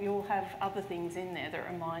know, you'll have other things in there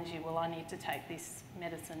that remind you, well, I need to take this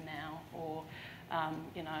medicine now, or,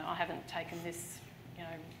 you know, I haven't taken this, you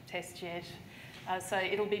know, test yet. So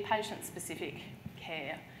it'll be patient-specific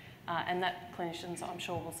care, and that clinicians, I'm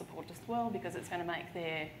sure, will support as well, because it's going to make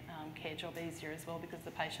their care job easier as well, because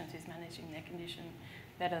the patient is managing their condition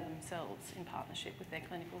better themselves in partnership with their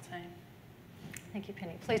clinical team. Thank you,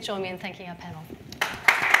 Penny. Please join me in thanking our panel.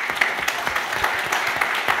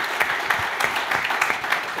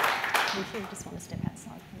 Thank you. Just want to step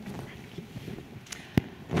outside.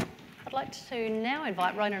 I'd like to now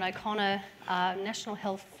invite Ronan O'Connor, National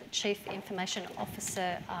Health Chief Information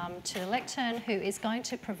Officer, to the lectern, who is going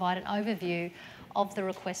to provide an overview of the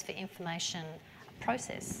request for information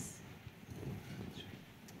process.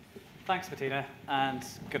 Thanks, Bettina, and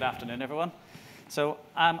good afternoon, everyone. So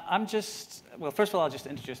well, first of all, I'll just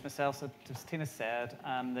introduce myself. So as Tina said,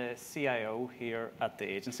 I'm the CIO here at the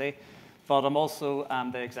agency, but I'm also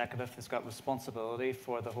the executive that's got responsibility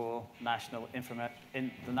for the whole National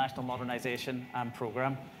Modernisation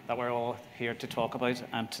programme that we're all here to talk about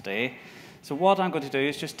today. So what I'm going to do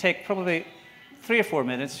is just take probably 3 or 4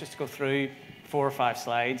 minutes just to go through 4 or 5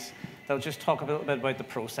 slides. They'll just talk a little bit about the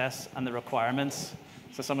process and the requirements.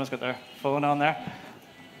 So someone's got their phone on there.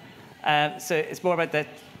 So it's more about the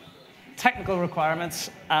technical requirements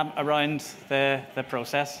around the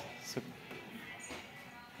process. So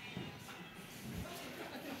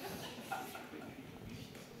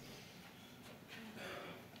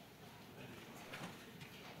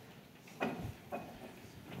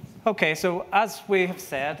okay, so as we have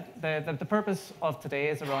said, the purpose of today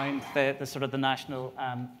is around the sort of the National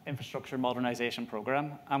Infrastructure Modernisation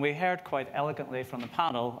Programme, and we heard quite elegantly from the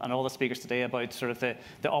panel and all the speakers today about sort of the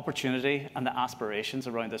opportunity and the aspirations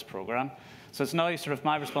around this programme. So it's now sort of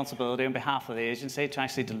my responsibility on behalf of the agency to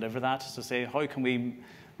actually deliver that, to say how can we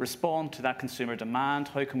respond to that consumer demand,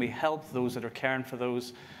 how can we help those that are caring for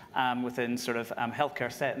those within sort of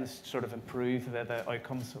healthcare settings to sort of improve the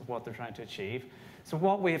outcomes of what they're trying to achieve. So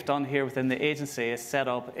what we have done here within the agency is set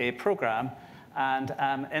up a programme, and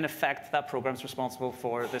in effect, that programme is responsible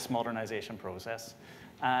for this modernisation process.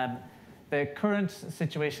 The current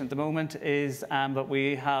situation at the moment is that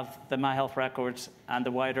we have the My Health Records and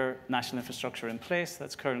the wider national infrastructure in place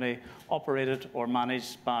that's currently operated or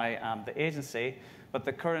managed by the agency, but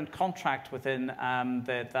the current contract within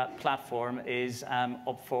that platform is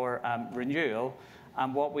up for renewal.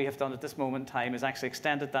 And what we have done at this moment in time is actually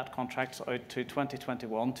extended that contract out to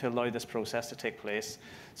 2021 to allow this process to take place.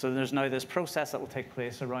 So there's now this process that will take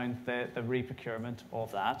place around the re-procurement of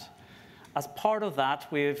that. As part of that,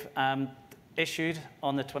 we've issued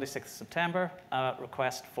on the 26th of September a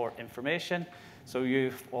request for information. So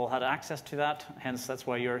you've all had access to that, hence that's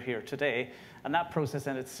why you're here today. And that process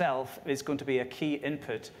in itself is going to be a key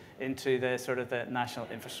input into the sort of the National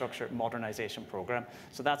Infrastructure Modernisation Programme.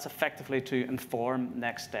 So that's effectively to inform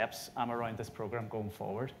next steps around this programme going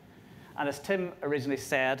forward. And as Tim originally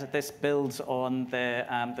said, this builds on the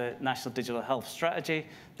National Digital Health Strategy,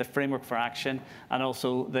 the framework for action, and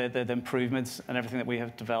also the improvements and everything that we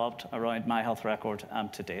have developed around My Health Record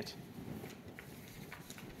to date.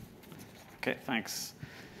 Okay, thanks.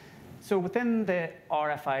 So within the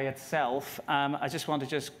RFI itself, I just want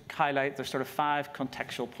to highlight there's sort of 5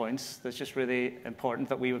 contextual points that's just really important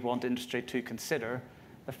that we would want industry to consider.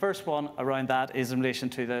 The first one around that is in relation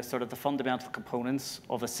to the sort of the fundamental components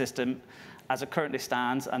of the system as it currently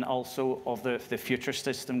stands, and also of the future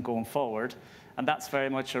system going forward. And that's very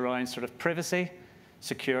much around sort of privacy,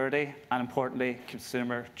 security, and importantly,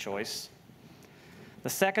 consumer choice. The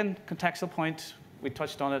second contextual point, we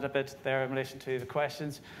touched on it a bit there in relation to the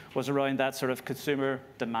questions, was around that sort of consumer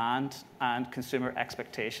demand and consumer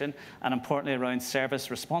expectation, and importantly around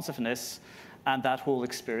service responsiveness and that whole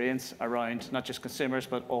experience around not just consumers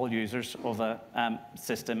but all users of the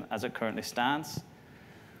system as it currently stands.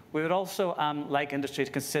 We would also like industry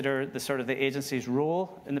to consider the agency's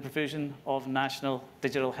role in the provision of national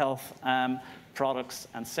digital health products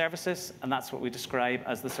and services, and that's what we describe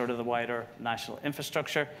as the wider national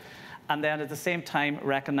infrastructure. And then at the same time,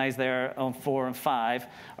 recognise there on 4 and 5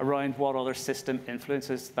 around what other system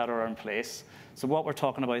influences that are in place. So what we're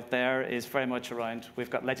talking about there is very much around, we've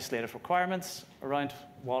got legislative requirements around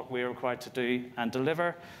what we're required to do and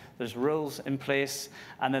deliver. There's rules in place,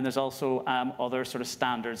 and then there's also other sort of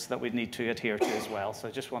standards that we need to adhere to as well. So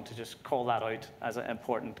I just want to call that out as an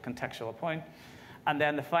important contextual point. And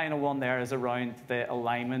then the final one there is around the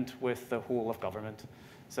alignment with the whole of government.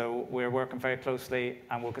 So we're working very closely,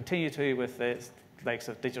 and we'll continue to with the likes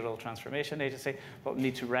of Digital Transformation Agency, but we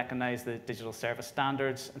need to recognise the digital service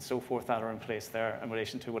standards and so forth that are in place there in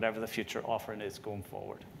relation to whatever the future offering is going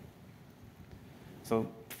forward. So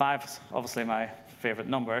 5 is obviously my favourite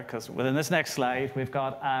number, because within this next slide, we've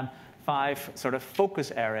got 5 sort of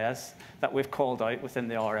focus areas that we've called out within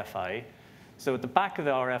the RFI. So at the back of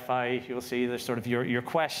the RFI, you'll see there's sort of your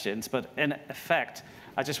questions, but in effect,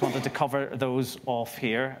 I just wanted to cover those off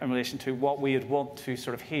here in relation to what we would want to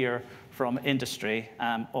sort of hear from industry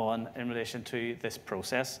in relation to this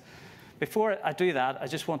process. Before I do that, I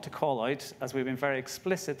just want to call out, as we've been very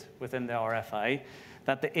explicit within the RFI,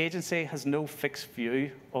 that the agency has no fixed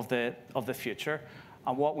view of the future.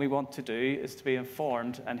 And what we want to do is to be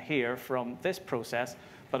informed and hear from this process,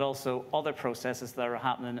 but also other processes that are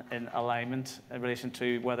happening in alignment in relation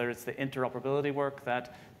to whether it's the interoperability work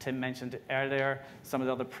that Tim mentioned earlier, some of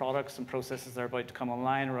the other products and processes that are about to come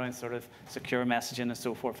online around sort of secure messaging and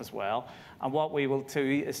so forth as well. And what we will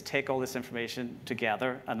do is take all this information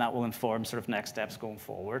together, and that will inform sort of next steps going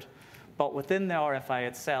forward. But within the RFI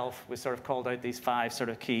itself, we sort of called out these 5 sort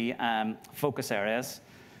of key focus areas.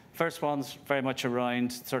 First one's very much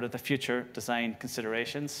around sort of the future design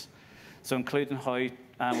considerations. So including how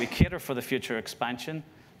we cater for the future expansion,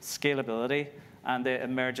 scalability, and the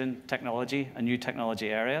emerging technology and new technology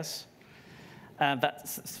areas.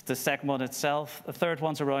 That's the second one itself. The third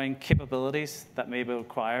one's around capabilities that may be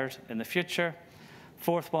required in the future.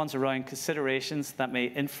 Fourth one's around considerations that may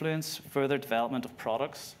influence further development of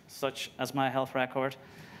products, such as My Health Record.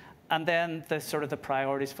 And then the sort of the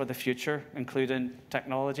priorities for the future, including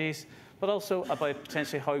technologies, but also about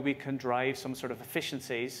potentially how we can drive some sort of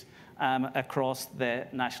efficiencies across the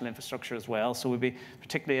national infrastructure as well. So we'd be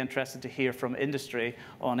particularly interested to hear from industry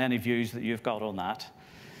on any views that you've got on that.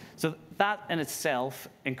 So that in itself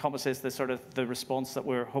encompasses the sort of the response that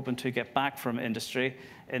we're hoping to get back from industry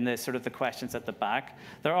in the sort of the questions at the back.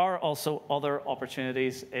 There are also other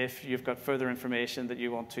opportunities if you've got further information that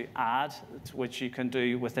you want to add, which you can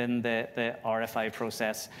do within the RFI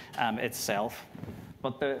process itself.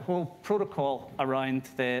 But the whole protocol around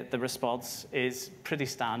the response is pretty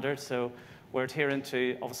standard. So we're adhering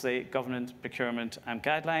to, obviously, government procurement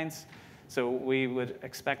guidelines. So we would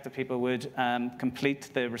expect that people would complete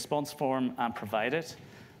the response form and provide it.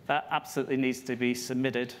 That absolutely needs to be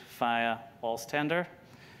submitted via AusTender.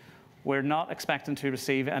 We're not expecting to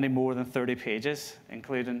receive any more than 30 pages,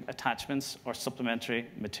 including attachments or supplementary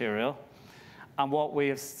material. And what we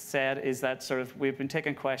have said is that sort of we've been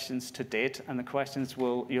taking questions to date, and the questions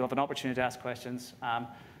you'll have an opportunity to ask questions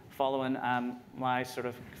following my sort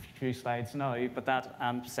of few slides now, but that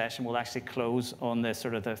session will actually close on the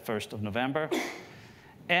sort of the 1st of November.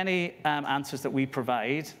 Any answers that we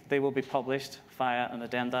provide, they will be published via an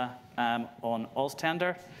addenda on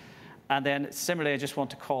AusTender. And then similarly, I just want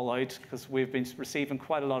to call out, because we've been receiving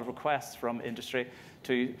quite a lot of requests from industry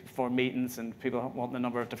for meetings, and people want a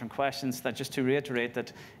number of different questions, that just to reiterate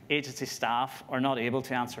that agency staff are not able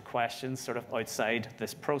to answer questions sort of outside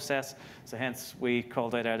this process. So hence we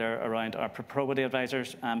called out earlier around our probity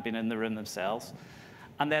advisors being in the room themselves.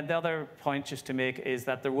 And then the other point just to make is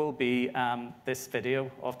that there will be this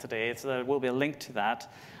video of today, so there will be a link to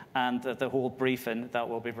that, and the whole briefing that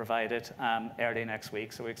will be provided early next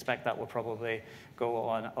week. So we expect that will probably go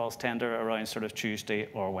on Ostender around sort of Tuesday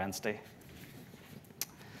or Wednesday.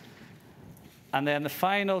 And then the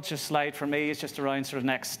final just slide for me is just around sort of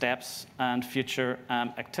next steps and future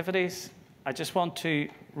activities. I just want to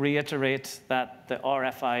reiterate that the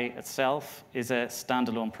RFI itself is a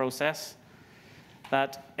standalone process,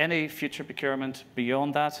 that any future procurement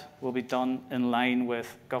beyond that will be done in line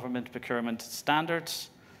with government procurement standards,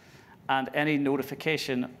 and any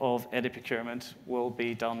notification of any procurement will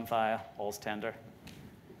be done via Ostender.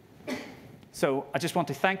 So I just want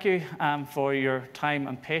to thank you for your time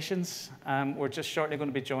and patience. We're just shortly going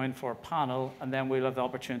to be joined for a panel, and then we'll have the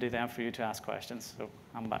opportunity then for you to ask questions. So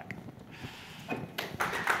I'm back.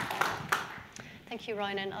 Thank you,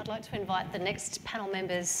 Ronan. I'd like to invite the next panel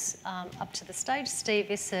members up to the stage. Steve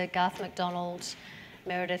Visser, Garth McDonald,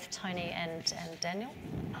 Meredith, Tony and Daniel.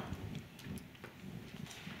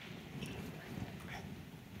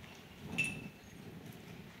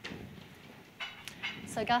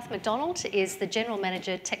 So Garth McDonald is the General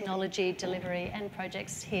Manager, Technology, Delivery and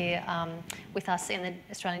Projects here with us in the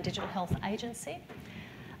Australian Digital Health Agency.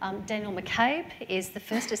 Daniel McCabe is the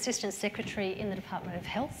First Assistant Secretary in the Department of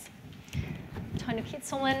Health. Tony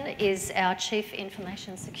Kitzelman is our Chief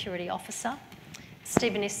Information Security Officer.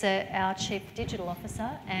 Stephen Issa, our Chief Digital Officer,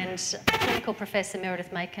 and Clinical Professor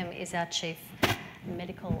Meredith Makem is our Chief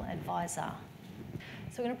Medical Advisor.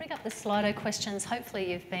 So we're going to bring up the Slido questions.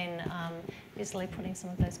 Hopefully you've been busily putting some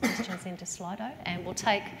of those questions into Slido, and we'll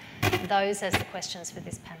take those as the questions for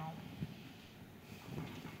this panel.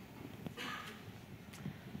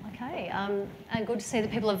 Okay, and good to see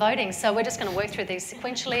that people are voting. So we're just going to work through these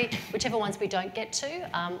sequentially. Whichever ones we don't get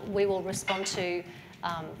to, we will respond to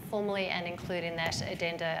formally and include in that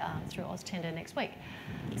addenda through Ostender next week.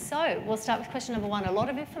 So we'll start with question number 1. A lot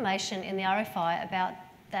of information in the RFI about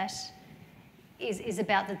that is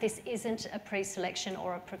about that this isn't a pre-selection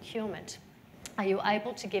or a procurement. Are you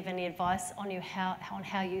able to give any advice on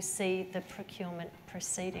how you see the procurement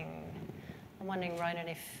proceeding? I'm wondering, Ronan,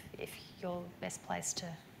 if you're best placed to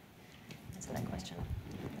answer that question.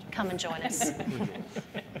 Come and join us.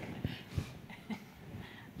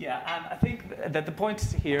 Yeah, I think that the point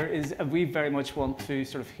here is we very much want to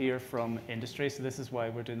sort of hear from industry. So this is why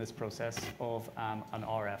we're doing this process of an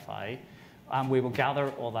RFI. We will gather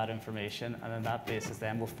all that information, and on that basis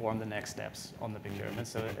then we'll form the next steps on the procurement.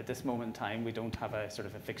 So at this moment in time, we don't have a sort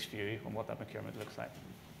of a fixed view on what that procurement looks like.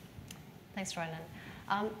 Thanks,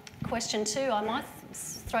 Ronan. Question 2, I might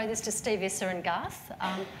throw this to Steve Issa and Garth.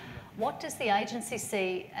 What does the agency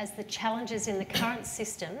see as the challenges in the current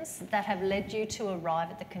systems that have led you to arrive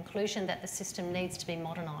at the conclusion that the system needs to be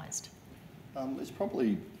modernised? It's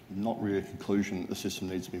probably not really a conclusion that the system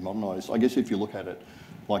needs to be modernised. I guess if you look at it,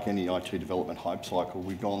 like any IT development hype cycle,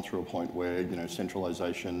 we've gone through a point where,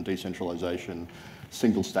 centralisation, decentralisation,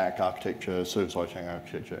 single stack architecture, service-side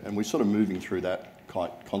architecture, and we're sort of moving through that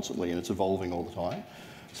quite constantly, and it's evolving all the time.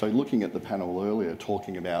 So looking at the panel earlier,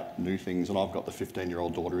 talking about new things, and I've got the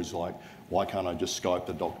 15-year-old daughter who's like, why can't I just Skype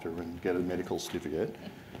the doctor and get a medical certificate?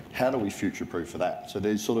 How do we future-proof for that? So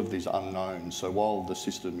there's sort of these unknowns. So while the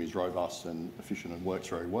system is robust and efficient and works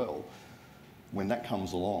very well, when that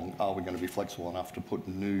comes along, are we going to be flexible enough to put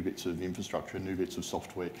new bits of infrastructure, new bits of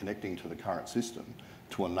software connecting to the current system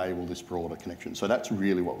to enable this broader connection? So that's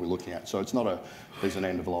really what we're looking at. So it's not there's an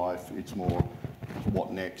end of life, it's more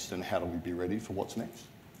what next and how do we be ready for what's next?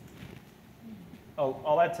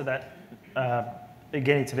 I'll add to that.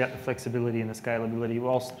 Again, it's about the flexibility and the scalability.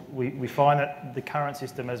 Whilst we find that the current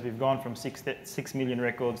system, as we've gone from 6 million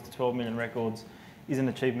records to 12 million records, is an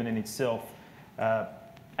achievement in itself.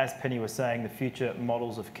 As Penny was saying, the future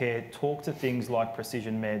models of care talk to things like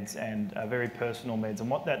precision meds and very personal meds. And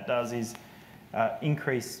what that does is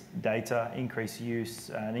increase data, increase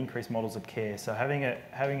use, and increase models of care. So having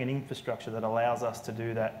an infrastructure that allows us to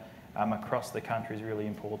do that across the country is really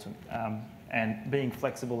important. And being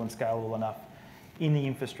flexible and scalable enough in the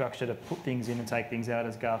infrastructure to put things in and take things out,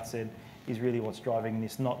 as Garth said, is really what's driving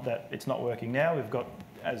this. Not that it's not working now. We've got,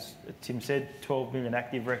 as Tim said, 12 million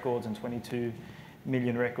active records and 22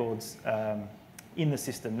 million records in the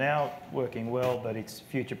system now, working well, but it's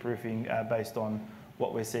future-proofing based on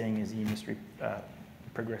what we're seeing as the industry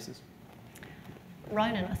progresses.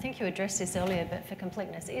 Ronan, I think you addressed this earlier, but for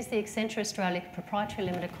completeness, is the Accenture Australia proprietary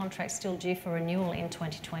limited contract still due for renewal in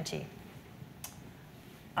 2020?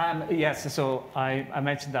 Yes, so I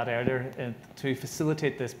mentioned that earlier. To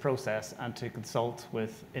facilitate this process and to consult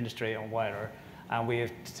with industry and wider, And we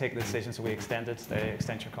have taken the decision, so we extended the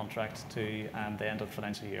extension contract to the end of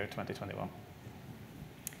financial year 2021.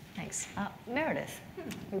 Thanks. Meredith,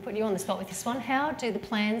 I'm putting you on the spot with this one. How do the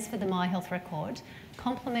plans for the My Health Record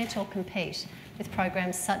complement or compete with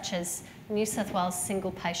programs such as New South Wales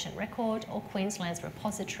Single Patient Record or Queensland's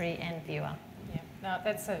Repository and Viewer? Yeah, no,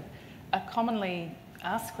 that's a commonly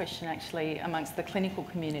asked question actually amongst the clinical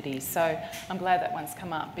community. So I'm glad that one's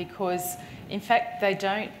come up because in fact they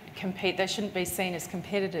don't compete, they shouldn't be seen as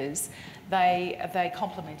competitors, they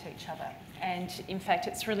complement each other. And in fact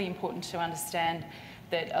it's really important to understand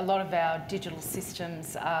that a lot of our digital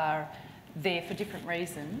systems are there for different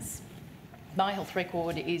reasons. My Health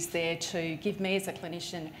Record is there to give me as a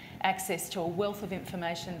clinician access to a wealth of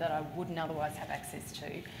information that I wouldn't otherwise have access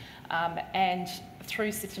to. And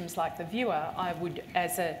through systems like the Viewer, I would,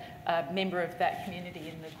 as a member of that community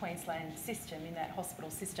in the Queensland system, in that hospital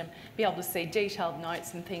system, be able to see detailed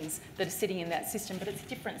notes and things that are sitting in that system, but it's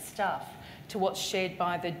different stuff to what's shared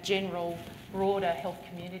by the general, broader health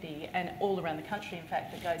community and all around the country, in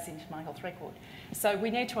fact, that goes into My Health Record. So we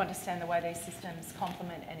need to understand the way these systems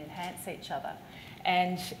complement and enhance each other.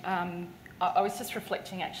 And I was just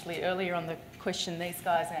reflecting actually earlier on the question these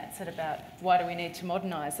guys answered about why do we need to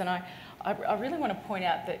modernise, and I really want to point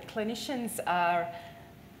out that clinicians are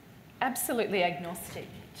absolutely agnostic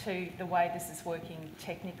to the way this is working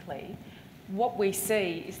technically. What we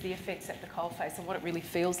see is the effects at the coalface and what it really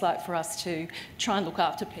feels like for us to try and look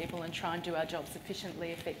after people and try and do our jobs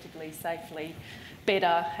efficiently, effectively, safely,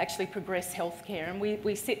 better, actually progress healthcare. And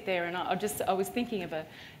we sit there, and I was thinking of a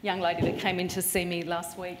young lady that came in to see me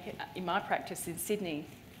last week in my practice in Sydney,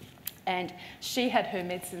 and she had her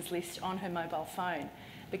medicines list on her mobile phone.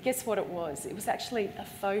 But guess what it was? It was actually a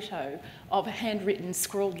photo of a handwritten,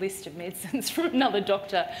 scrawled list of medicines from another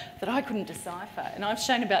doctor that I couldn't decipher. And I've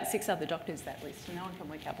shown about 6 other doctors that list, and no one can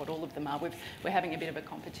work out what all of them are. We're having a bit of a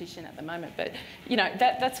competition at the moment. But, you know,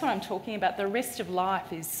 that's what I'm talking about. The rest of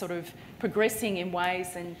life is sort of progressing in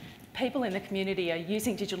ways, and people in the community are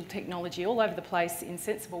using digital technology all over the place in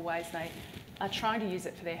sensible ways. They are trying to use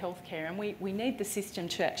it for their healthcare, and we need the system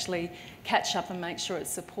to actually catch up and make sure it's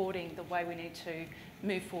supporting the way we need to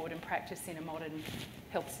move forward and practice in a modern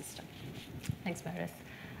health system. Thanks, Meredith.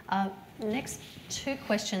 Next 2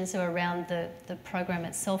 questions are around the program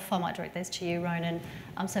itself. I might direct these to you, Ronan.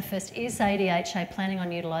 So first, is ADHA planning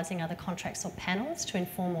on utilising other contracts or panels to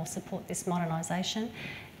inform or support this modernisation?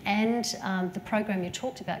 And the program you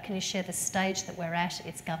talked about, can you share the stage that we're at,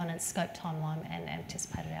 its governance, scope, timeline and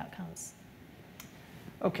anticipated outcomes?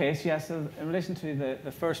 Okay, so yes, so in relation to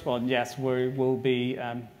the first one, yes, we will be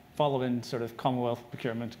following sort of Commonwealth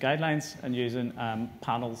procurement guidelines and using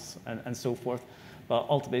panels and so forth. But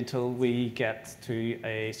ultimately, until we get to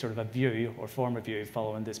a sort of a view or form review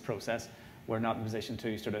following this process, we're not in a position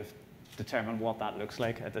to sort of determine what that looks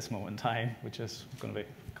like at this moment in time, which is going to be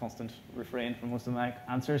a constant refrain from most of my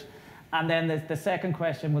answers. And then the second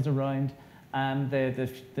question was around the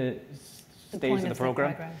stage of the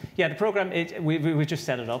program. Yeah, the program, we just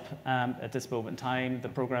set it up at this moment in time. The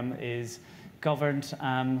program is governed.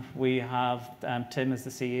 We have Tim as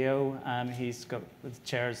the CEO. He's got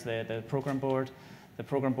chairs the program board. The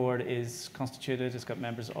program board is constituted. It's got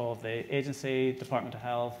members of the agency, Department of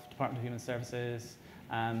Health, Department of Human Services,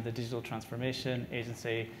 and the Digital Transformation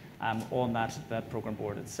Agency on that program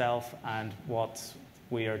board itself. And what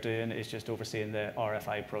we are doing is just overseeing the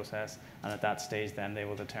RFI process, and at that stage then they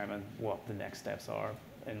will determine what the next steps are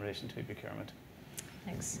in relation to procurement.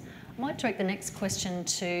 Thanks. I might direct the next question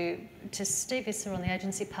to Steve Visser on the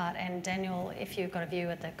agency part, and Daniel, if you've got a view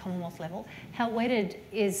at the Commonwealth level. How wedded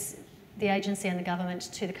is the agency and the government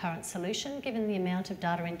to the current solution? Given the amount of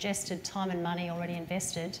data ingested, time and money already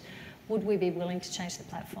invested, would we be willing to change the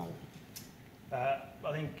platform? I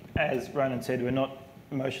think, as Ronan said, we're not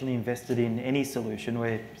emotionally invested in any solution.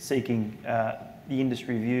 We're seeking the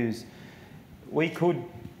industry views. We could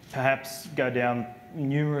perhaps go down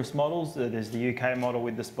numerous models. There's the UK model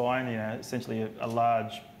with the spine, essentially a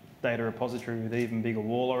large data repository with an even bigger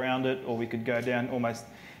wall around it, or we could go down almost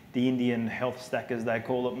the Indian health stack, as they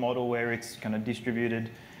call it, model, where it's kind of distributed,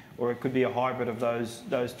 or it could be a hybrid of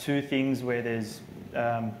those 2 things, where there's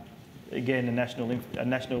again a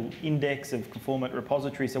national index of conformant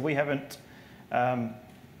repository. So we haven't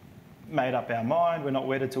made up our mind. We're not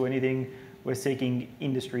wedded to anything. We're seeking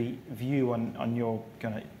industry view on your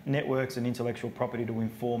kind of networks and intellectual property to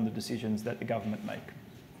inform the decisions that the government make.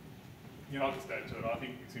 Yeah, I'll just add to it. I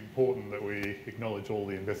think it's important that we acknowledge all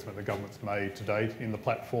the investment the government's made to date in the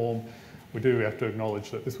platform. we do have to acknowledge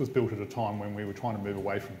that this was built at a time when we were trying to move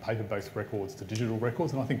away from paper-based records to digital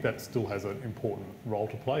records, and I think that still has an important role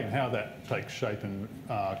to play, and how that takes shape and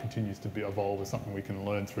continues to evolve is something we can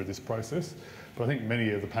learn through this process. But I think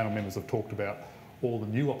many of the panel members have talked about all the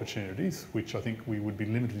new opportunities, which I think we would be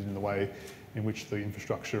limited in the way in which the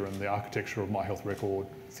infrastructure and the architecture of My Health Record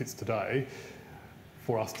sits today,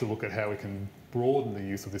 for us to look at how we can broaden the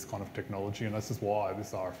use of this kind of technology. And this is why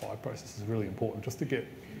this RFI process is really important, just to get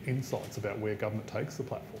insights about where government takes the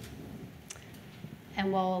platform.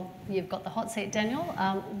 And while you've got the hot seat, Daniel,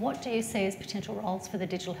 what do you see as potential roles for the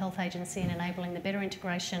Digital Health Agency in enabling the better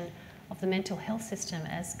integration of the mental health system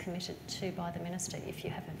as committed to by the Minister, if you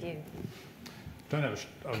have a view? I don't have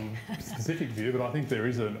a specific view, but I think there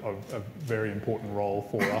is a very important role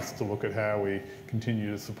for us to look at how we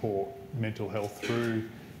continue to support mental health through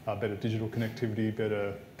better digital connectivity,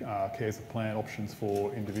 better cares of plan options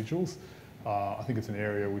for individuals. I think it's an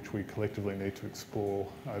area which we collectively need to explore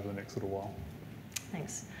over the next little while.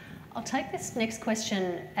 Thanks. I'll take this next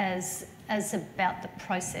question as about the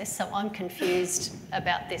process. So I'm confused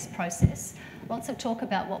about this process. Lots of talk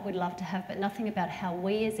about what we'd love to have, but nothing about how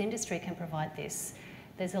we as industry can provide this.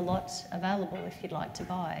 There's a lot available if you'd like to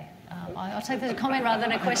buy. I'll take this as a comment rather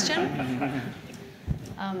than a question,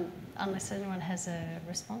 unless anyone has a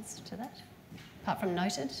response to that, apart from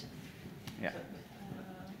noted. Yeah.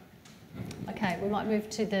 Okay, we might move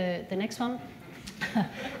to the next one.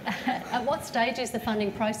 At what stage is the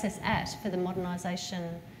funding process at for the modernisation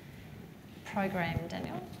program,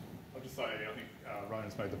 Daniel? I'll just say, I think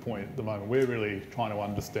Ronan's made the point at the moment. We're really trying to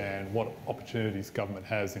understand what opportunities government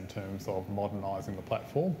has in terms of modernising the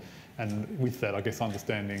platform, and with that, I guess,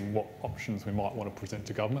 understanding what options we might want to present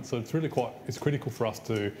to government. So it's really it's critical for us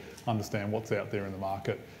to understand what's out there in the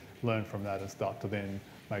market, learn from that, and start to then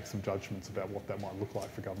make some judgments about what that might look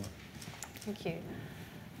like for government. Thank you.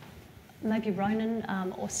 Maybe Ronan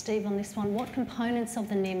or Steve on this one. What components of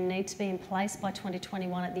the NIM need to be in place by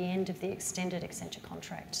 2021 at the end of the extended Accenture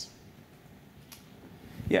contract?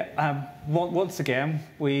 Yeah, once again,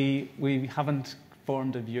 we haven't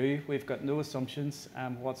formed a view. We've got no assumptions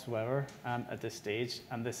whatsoever at this stage,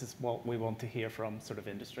 and this is what we want to hear from sort of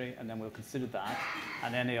industry, and then we'll consider that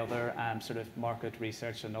and any other sort of market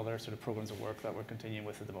research and other sort of programs of work that we're continuing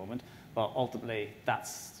with at the moment. But ultimately,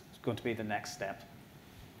 that's going to be the next step.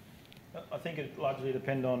 I think it largely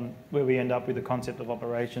depends on where we end up with the concept of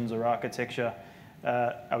operations or architecture.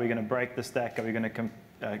 Are we going to break the stack? Are we going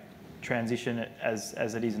to transition it as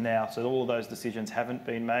it is now? So all of those decisions haven't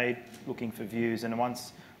been made, looking for views. And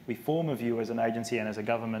once we form a view as an agency and as a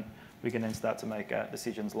government, we can then start to make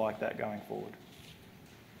decisions like that going forward.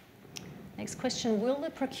 Next question, will the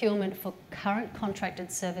procurement for current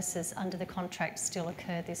contracted services under the contract still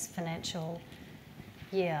occur this financial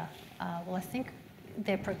year? Well, I think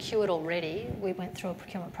they're procured already. We went through a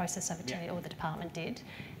procurement process over 10 years, or the department did,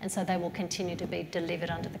 and so they will continue to be delivered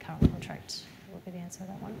under the current contract. What would be the answer to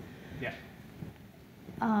that one? Yeah.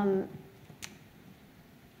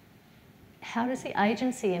 How does the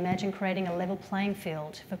agency imagine creating a level playing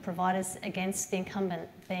field for providers against the incumbent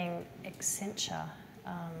being Accenture?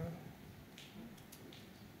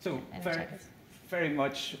 So very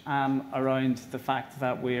much around the fact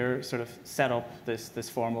that we're sort of set up this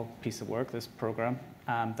formal piece of work, this program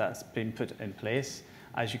that's been put in place.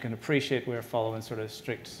 As you can appreciate, we're following sort of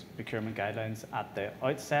strict procurement guidelines at the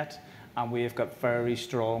outset, and we've got very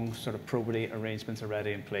strong sort of probity arrangements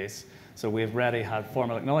already in place. So we've already had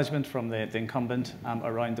formal acknowledgement from the incumbent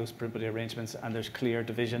around those probity arrangements, and there's clear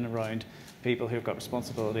division around people who've got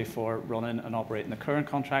responsibility for running and operating the current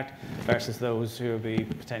contract versus those who will be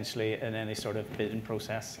potentially in any sort of bidding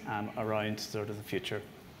process around sort of the future.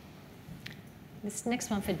 This next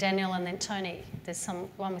one for Daniel and then Tony. There's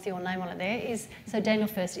one with your name on it there. So Daniel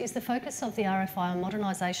first, is the focus of the RFI on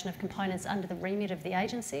modernisation of components under the remit of the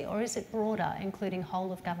agency, or is it broader, including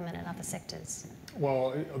whole of government and other sectors?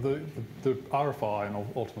 Well, the RFI and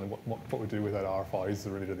ultimately what we do with that RFI is the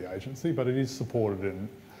remit of the agency, but it is supported in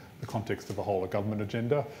the context of the whole of government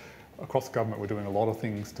agenda. Across government, we're doing a lot of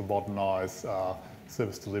things to modernise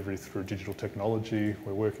service delivery through digital technology.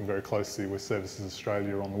 We're working very closely with Services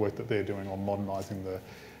Australia on the work that they're doing on modernising the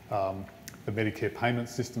Medicare payment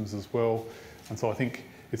systems as well. And so I think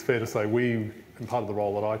it's fair to say and part of the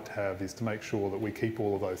role that I have is to make sure that we keep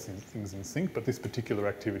all of those things in sync, but this particular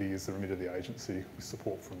activity is the remit of the agency with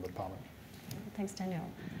support from the department. Thanks, Daniel.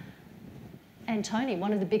 And Tony,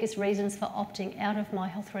 one of the biggest reasons for opting out of My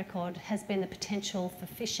Health Record has been the potential for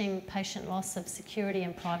phishing, patient loss of security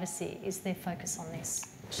and privacy. Is there focus on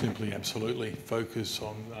this? Simply, absolutely. Focus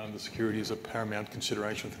on the security is a paramount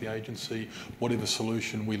consideration for the agency. Whatever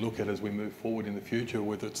solution we look at as we move forward in the future,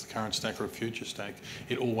 whether it's the current stack or a future stack,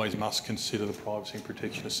 it always must consider the privacy and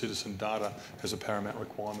protection of citizen data as a paramount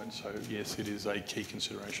requirement. So yes, it is a key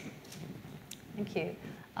consideration. Thank you.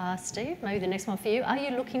 Steve, maybe the next one for you. Are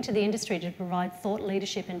you looking to the industry to provide thought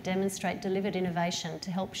leadership and demonstrate delivered innovation to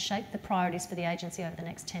help shape the priorities for the agency over the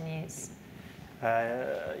next 10 years?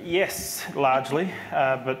 Yes, largely.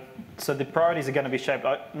 So the priorities are going to be shaped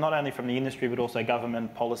not only from the industry but also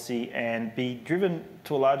government policy, and be driven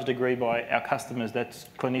to a large degree by our customers, that's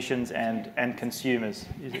clinicians and consumers.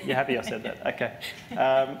 You're happy I said that? Okay.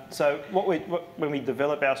 So when we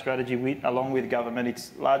develop our strategy along with government,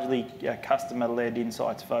 it's largely customer-led,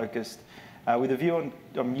 insights-focused, with a view on,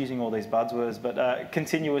 I'm using all these buzzwords, but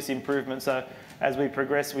continuous improvement. So as we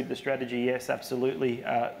progress with the strategy, yes, absolutely,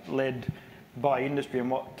 led by industry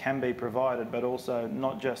and what can be provided, but also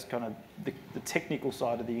not just kind of the technical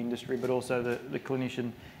side of the industry, but also the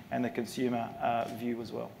clinician and the consumer view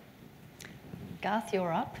as well. Garth,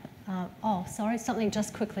 you're up. Oh, sorry, something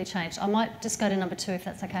just quickly changed. I might just go to number 2 if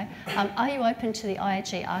that's okay. Are you open to the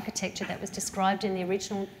IHE architecture that was described in the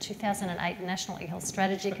original 2008 National E-Health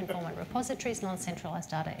Strategy, conformant repositories, non-centralised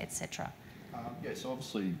data, etc.? Yes,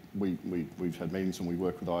 obviously we've had meetings and we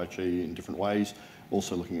work with IHE in different ways,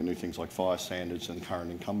 also looking at new things like fire standards and current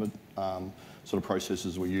incumbent sort of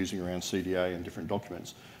processes we're using around CDA and different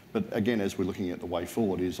documents. But again, as we're looking at the way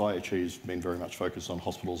forward, is IHE has been very much focused on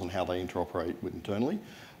hospitals and how they interoperate internally.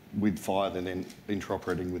 With fire, they're then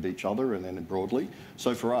interoperating with each other and then broadly.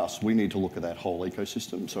 So for us, we need to look at that whole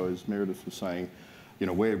ecosystem. So as Meredith was saying, you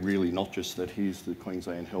know, we're really not just that here's the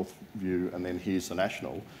Queensland health view and then here's the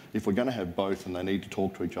national. If we're going to have both and they need to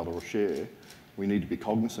talk to each other or share, we need to be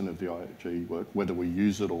cognizant of the IHE work. Whether we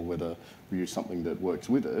use it or whether we use something that works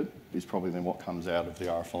with it is probably then what comes out of the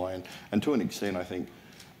RFI. And to an extent, I think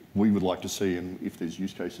we would like to see, and if there's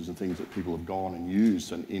use cases and things that people have gone and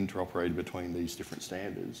used and interoperated between these different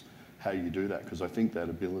standards, how you do that. Because I think that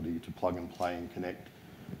ability to plug and play and connect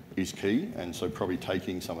is key, and so probably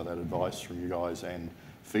taking some of that advice from you guys and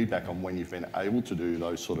feedback on when you've been able to do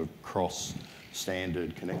those sort of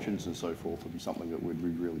cross-standard connections and so forth would be something that we'd be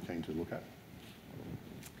really keen to look at.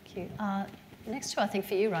 Thank you. Next 2, I think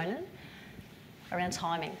for you, Ronan, around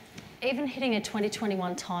timing. Even hitting a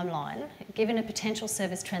 2021 timeline, given a potential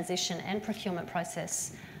service transition and procurement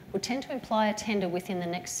process, would tend to imply a tender within the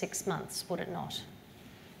next 6 months, would it not?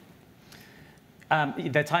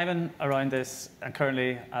 The timing around this, and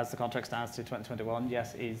currently as the contract stands to 2021,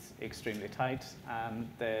 yes, is extremely tight.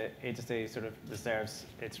 The agency sort of reserves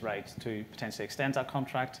its right to potentially extend that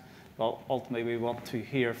contract, but ultimately we want to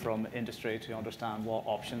hear from industry to understand what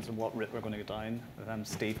options and what route we're going to go down.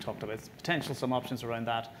 Steve talked about some options around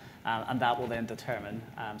that, and that will then determine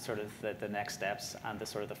sort of the next steps and the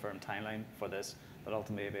sort of the firm timeline for this, but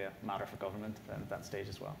ultimately it'll be a matter for government at that stage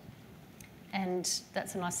as well. And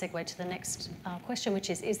that's a nice segue to the next question, which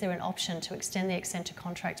is there an option to extend the Accenture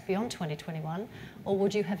contract beyond 2021, or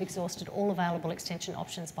would you have exhausted all available extension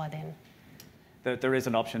options by then? There is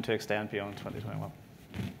an option to extend beyond 2021.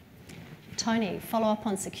 Tony, follow up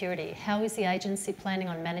on security. How is the agency planning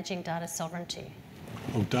on managing data sovereignty?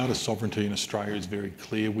 Well, data sovereignty in Australia is very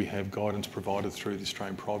clear. We have guidance provided through the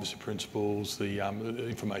Australian privacy principles. The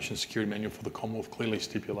Information Security Manual for the Commonwealth clearly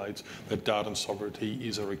stipulates that data sovereignty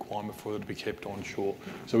is a requirement for it to be kept onshore.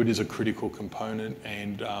 So it is a critical component,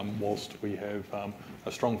 and whilst we have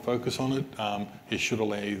a strong focus on it, it should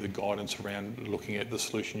allow you the guidance around looking at the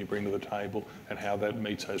solution you bring to the table and how that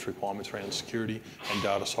meets those requirements around security and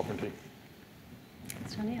data sovereignty.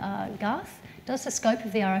 Thanks, Tony. Garth? Does the scope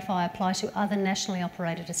of the RFI apply to other nationally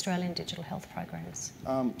operated Australian digital health programs?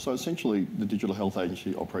 So essentially, the Digital Health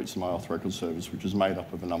Agency operates the MyHealth Record Service, which is made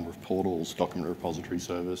up of a number of portals, document repository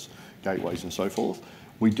service, gateways and so forth.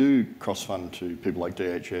 We do cross-fund to people like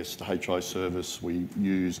DHS, the HI service. We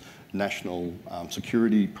use national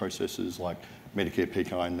security processes like Medicare,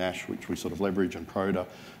 PKI and NASH, which we sort of leverage, and PRODA.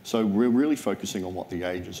 So we're really focusing on what the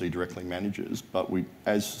agency directly manages, but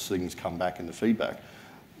as things come back in the feedback,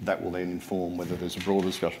 that will then inform whether there's a broader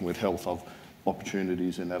discussion with health of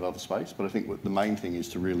opportunities in that other space. But I think the main thing is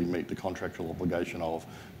to really meet the contractual obligation of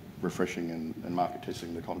refreshing and market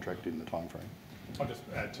testing the contract in the timeframe. I'll just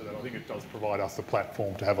add to that. I think it does provide us a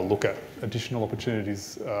platform to have a look at additional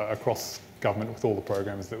opportunities across government with all the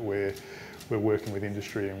programs that we're working with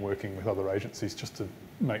industry and working with other agencies, just to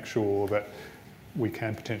make sure that we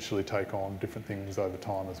can potentially take on different things over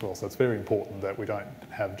time as well. So it's very important that we don't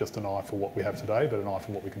have just an eye for what we have today, but an eye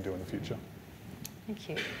for what we can do in the future. Thank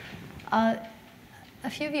you. A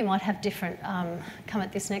few of you might have different, come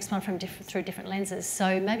at this next one from through different lenses.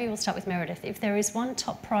 So maybe we'll start with Meredith. If there is one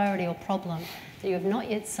top priority or problem that you have not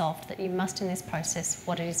yet solved that you must in this process,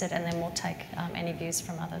 what is it? And then we'll take any views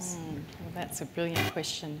from others. Well, that's a brilliant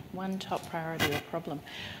question. One top priority or problem.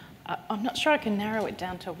 I'm not sure I can narrow it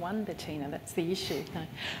down to one, Bettina. That's the issue.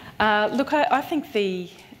 No. Look, I think the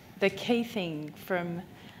key thing from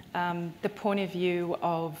the point of view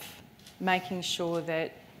of making sure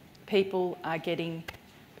that people are getting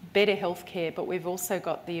better healthcare, but we've also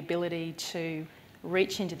got the ability to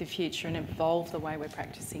reach into the future and evolve the way we're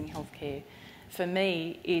practicing healthcare. For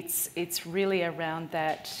me, it's really around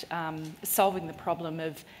that solving the problem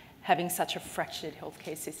of having such a fractured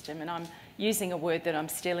healthcare system. And I'm using a word that I'm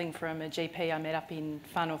stealing from a GP I met up in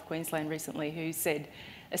Far North Queensland recently, who said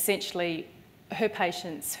essentially her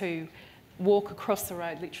patients who walk across the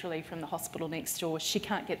road literally from the hospital next door, she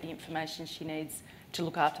can't get the information she needs to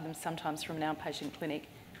look after them, sometimes from an outpatient clinic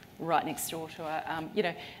right next door to her. You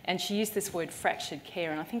know, and she used this word fractured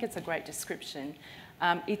care, and I think it's a great description.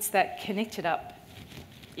 It's that connected up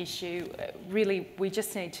issue. Really, we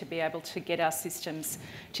just need to be able to get our systems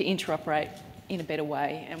to interoperate in a better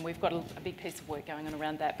way, and we've got a big piece of work going on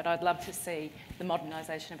around that, but I'd love to see the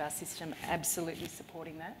modernisation of our system absolutely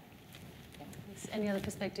supporting that. Any other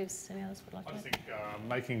perspectives? Any others would like to? I just think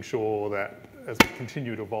making sure that as we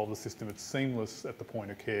continue to evolve the system, it's seamless at the point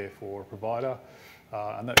of care for a provider,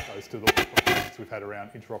 and that goes to the points we've had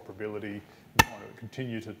around interoperability, and trying to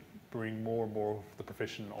continue to bring more and more of the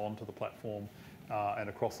profession onto the platform and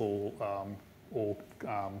across all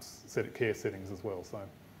care settings as well. So,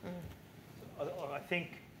 I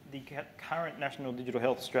think the current National Digital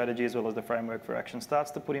Health Strategy, as well as the Framework for Action, starts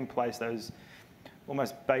to put in place those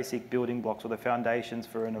almost basic building blocks or the foundations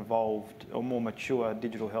for an evolved or more mature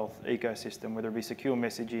digital health ecosystem, whether it be secure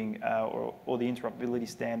messaging or the interoperability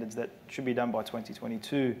standards that should be done by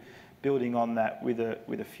 2022, building on that with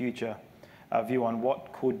a future view on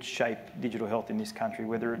what could shape digital health in this country,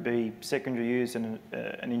 whether it be secondary use and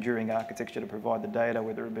an enduring architecture to provide the data,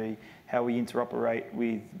 whether it be how we interoperate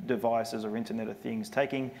with devices or Internet of Things,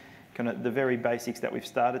 taking kind of the very basics that we've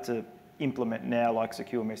started to implement now, like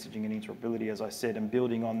secure messaging and interoperability, as I said, and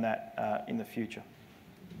building on that in the future.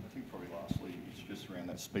 I think probably lastly, it's just around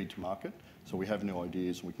that speed to market. So we have new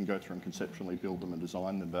ideas and we can go through and conceptually build them and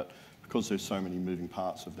design them, but because there's so many moving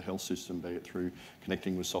parts of the health system, be it through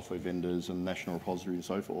connecting with software vendors and national repository and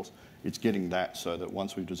so forth, it's getting that so that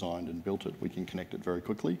once we've designed and built it, we can connect it very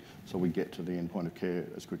quickly so we get to the end point of care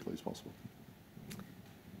as quickly as possible.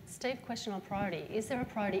 Steve, question on priority. Is there a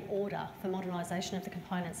priority order for modernisation of the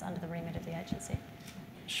components under the remit of the agency?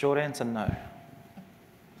 Short answer, no. Okay.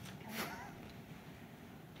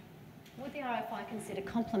 Would the RFI consider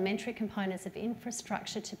complementary components of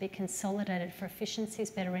infrastructure to be consolidated for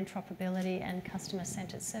efficiencies, better interoperability and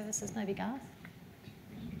customer-centred services? Maybe Garth?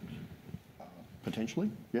 Potentially,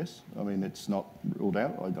 yes. I mean, it's not ruled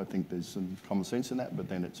out. I think there's some common sense in that, but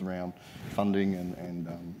then it's around funding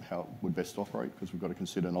and how it would best operate, because we've got to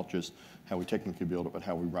consider not just how we technically build it, but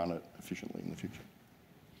how we run it efficiently in the future.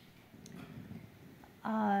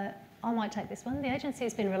 I might take this one. The agency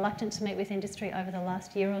has been reluctant to meet with industry over the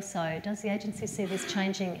last year or so. Does the agency see this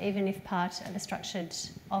changing, even if part of a structured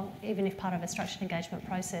engagement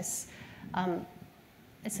process?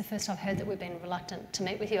 It's the first I've heard that we've been reluctant to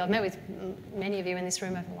meet with you. I've met with many of you in this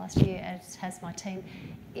room over the last year, as has my team.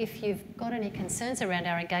 If you've got any concerns around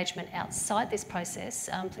our engagement outside this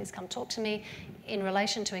process, please come talk to me. In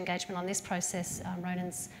relation to engagement on this process,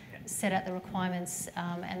 Ronan's set out the requirements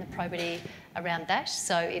and the probity around that,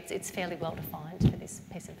 so it's fairly well defined for this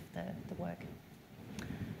piece of the work.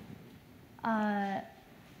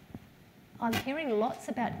 I'm hearing lots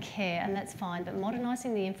about care, and that's fine, but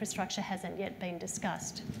modernising the infrastructure hasn't yet been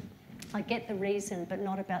discussed. I get the reason, but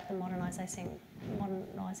not about the modernising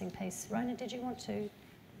piece. Rona, did you want to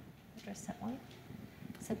address that one?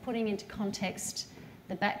 So putting into context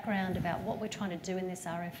the background about what we're trying to do in this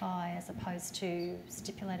RFI as opposed to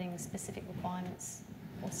stipulating specific requirements.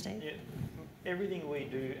 Or Steve? Yeah. Everything we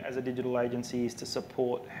do as a digital agency is to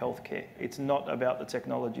support healthcare. It's not about the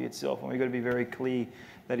technology itself, and we've got to be very clear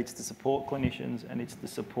that it's to support clinicians and it's to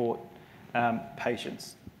support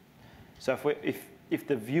patients. So if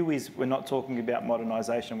the view is we're not talking about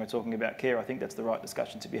modernisation, we're talking about care, I think that's the right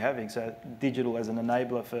discussion to be having. So digital as an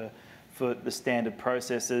enabler for the standard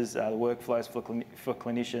processes, the workflows for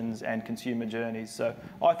clinicians and consumer journeys. So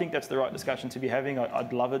I think that's the right discussion to be having.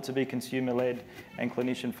 I'd love it to be consumer-led and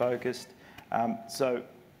clinician-focused. So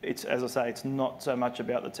it's, as I say, it's not so much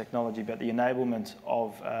about the technology, but the enablement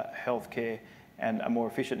of healthcare and a more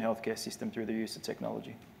efficient healthcare system through the use of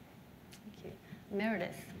technology. Thank you.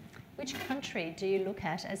 Meredith, which country do you look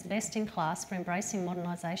at as best in class for embracing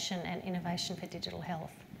modernisation and innovation for digital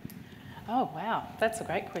health? Oh, wow, that's a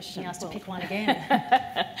great question. You asked to pick one again.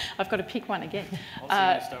 I've got to pick one again.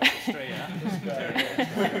 Start with Australia.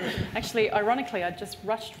 Actually, ironically, I just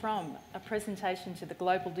rushed from a presentation to the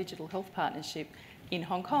Global Digital Health Partnership in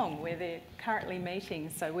Hong Kong, where they're currently meeting.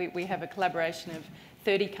 So we have a collaboration of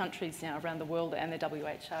 30 countries now around the world and the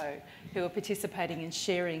WHO who are participating in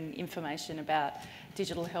sharing information about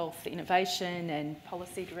digital health innovation and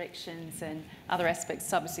policy directions and other aspects,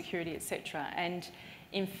 cybersecurity, etc. And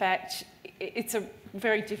in fact, it's a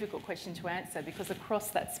very difficult question to answer because across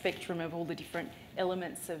that spectrum of all the different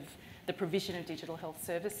elements of the provision of digital health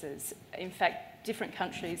services, in fact, different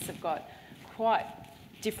countries have got quite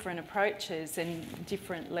different approaches and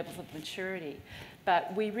different levels of maturity.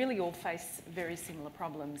 But we really all face very similar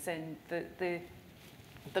problems, and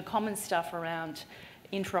the common stuff around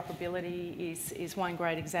interoperability is one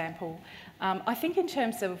great example. I think in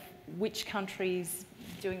terms of which countries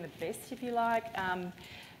doing the best, if you like,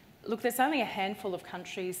 look, there's only a handful of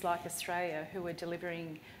countries like Australia who are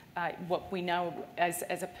delivering what we know as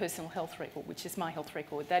a personal health record, which is My Health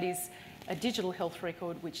Record. That is a digital health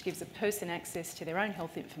record which gives a person access to their own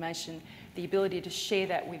health information, the ability to share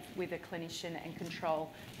that with a clinician and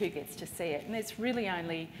control who gets to see it.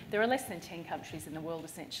 And there are less than 10 countries in the world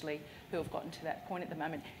essentially who have gotten to that point at the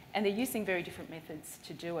moment, and they're using very different methods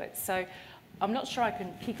to do it. So I'm not sure I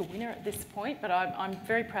can pick a winner at this point, but I'm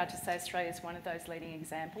very proud to say Australia is one of those leading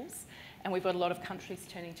examples. And we've got a lot of countries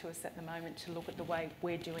turning to us at the moment to look at the way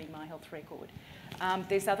we're doing My Health Record.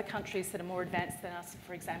 There's other countries that are more advanced than us,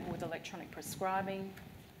 for example, with electronic prescribing,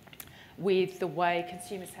 with the way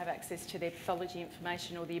consumers have access to their pathology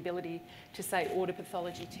information or the ability to, say, order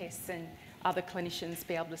pathology tests and other clinicians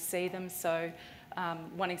be able to see them. So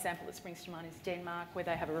one example that springs to mind is Denmark, where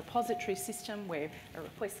they have a repository system where a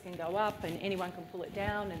request can go up and anyone can pull it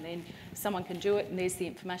down and then someone can do it and there's the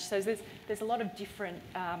information. So there's a lot of different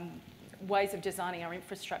ways of designing our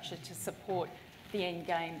infrastructure to support the end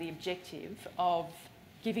game, the objective of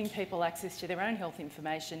giving people access to their own health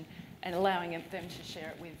information and allowing them to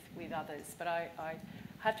share it with others. But I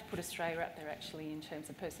have to put Australia up there actually in terms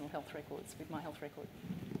of personal health records with My Health Record.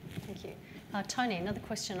 Thank you. Tony, another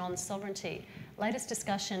question on sovereignty. Latest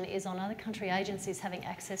discussion is on other country agencies having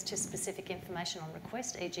access to specific information on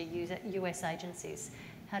request, e.g. US agencies.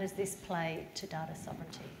 How does this play to data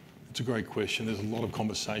sovereignty? It's a great question. There's a lot of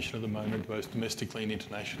conversation at the moment, both domestically and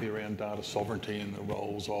internationally, around data sovereignty and the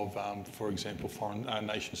roles of, for example, foreign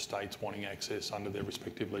nation states wanting access under their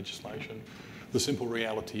respective legislation. The simple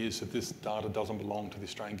reality is that this data doesn't belong to the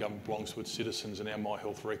Australian government, it belongs to its citizens, and our My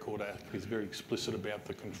Health Record Act is very explicit about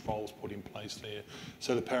the controls put in place there.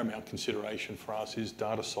 So the paramount consideration for us is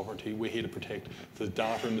data sovereignty. We're here to protect the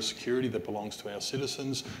data and the security that belongs to our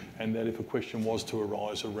citizens, and that if a question was to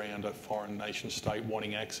arise around a foreign nation state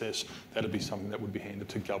wanting access, that'd be something that would be handed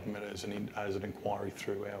to government as an inquiry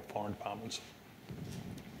through our foreign departments.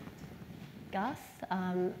 Garth,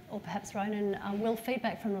 or perhaps Ronan, will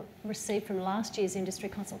feedback received from last year's industry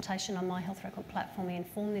consultation on My Health Record platform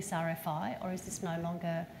inform this RFI, or is this no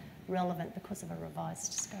longer relevant because of a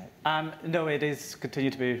revised scope? No, it is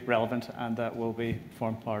continue to be relevant, and that will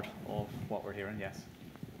form part of what we're hearing, yes.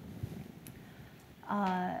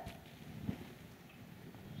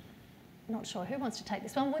 Not sure who wants to take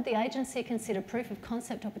this one. Would the agency consider proof of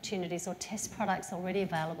concept opportunities or test products already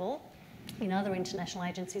available in other international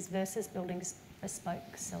agencies versus building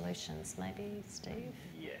bespoke solutions? Maybe Steve?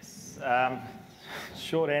 Yes.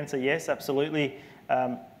 Short answer, yes, absolutely.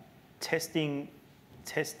 Testing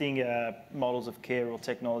models of care or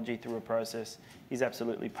technology through a process is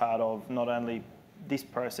absolutely part of not only this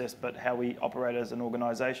process but how we operate as an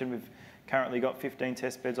organisation. We've currently got 15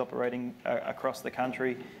 test beds operating across the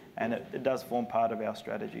country, and it does form part of our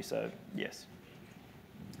strategy, so yes.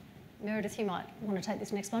 Meredith, you might want to take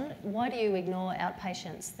this next one. Why do you ignore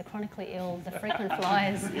outpatients, the chronically ill, the frequent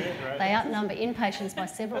flyers? They outnumber inpatients by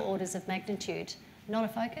several orders of magnitude. Not a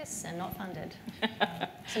focus and not funded.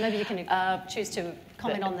 So maybe you can choose to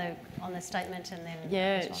comment on the statement and then...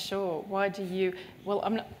 Yeah, sure. Why do you... Well,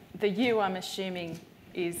 I'm assuming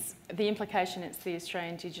is the implication it's the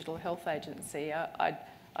Australian Digital Health Agency.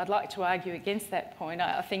 I'd like to argue against that point.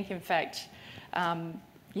 I think, in fact,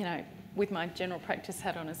 you know, with my general practice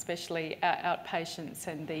hat on, especially outpatients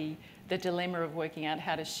and the dilemma of working out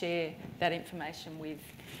how to share that information with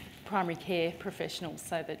primary care professionals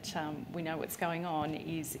so that we know what's going on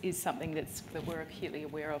is something that we're acutely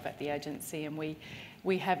aware of at the agency. And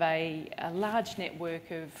we have a large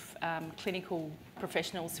network of clinical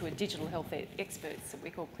professionals who are digital health experts that we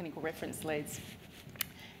call clinical reference leads.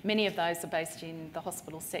 Many of those are based in the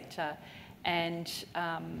hospital sector, and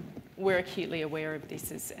we're acutely aware of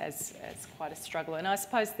this as quite a struggle. And I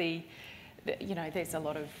suppose there's a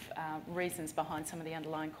lot of reasons behind some of the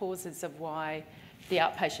underlying causes of why the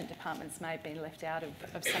outpatient departments may have been left out of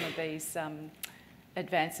some of these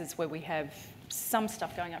advances, where we have some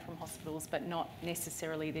stuff going up from hospitals but not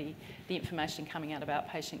necessarily the information coming out of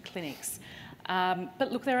outpatient clinics.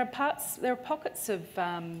 But look, there are pockets of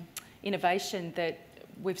innovation that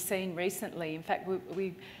we've seen recently. In fact,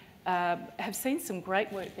 we have seen some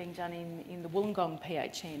great work being done in the Wollongong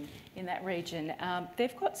PHN in that region.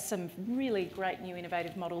 They've got some really great new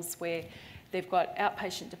innovative models where they've got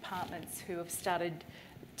outpatient departments who have started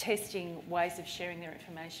testing ways of sharing their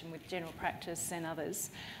information with general practice and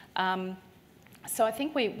others. So I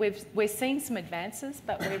think we're seeing some advances,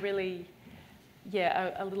 but we're really,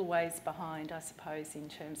 a little ways behind, I suppose, in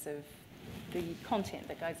terms of the content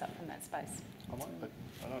that goes up from that space. I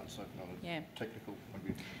know it's not a technical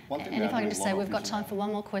point of view. And if I can just say, we've got time for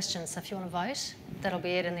one more question, so if you want to vote, that'll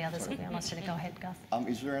be it, and the others will be on us. Go ahead, Garth.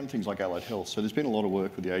 Is there around things like allied health? So there's been a lot of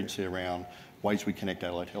work with the agency around ways we connect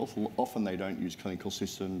allied health. Often they don't use clinical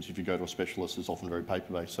systems. If you go to a specialist, it's often very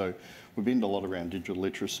paper-based. So we've been a lot around digital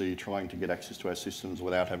literacy, trying to get access to our systems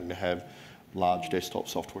without having to have large desktop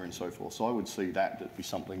software and so forth. So I would see that be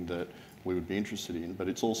something that we would be interested in, but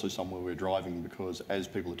it's also somewhere we're driving, because as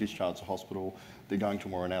people are discharged to hospital, they're going to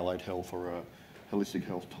more an allied health or a holistic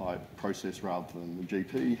health type process rather than the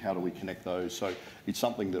GP. How do we connect those? So it's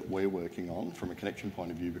something that we're working on from a connection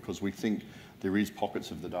point of view, because we think there is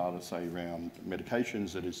pockets of the data, say around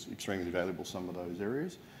medications, that is extremely valuable, some of those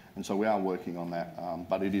areas. And so we are working on that,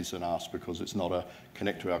 but it is an ask, because it's not a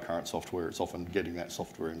connect to our current software. It's often getting that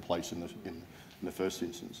software in place in the first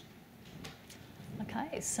instance.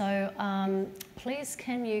 Okay, so please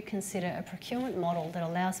can you consider a procurement model that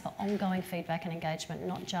allows for ongoing feedback and engagement,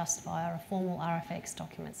 not just via a formal RFX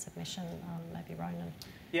document submission? Maybe Ronan.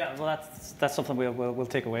 Yeah, well, that's something we'll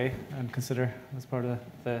take away and consider as part of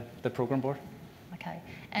the programme board. Okay,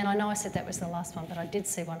 and I know I said that was the last one, but I did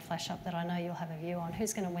see one flash up that I know you'll have a view on.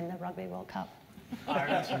 Who's going to win the Rugby World Cup? All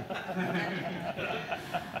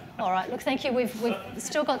right, look, thank you. We've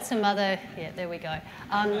still got some other, there we go.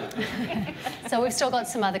 So we've still got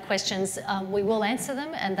some other questions. We will answer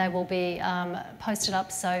them, and they will be posted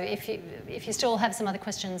up. So if you still have some other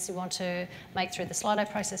questions you want to make through the Slido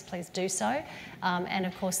process, please do so. And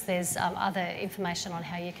of course, there's other information on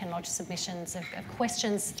how you can lodge submissions of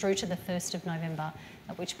questions through to the 1st of November,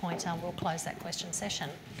 at which point we'll close that question session.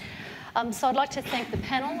 So I'd like to thank the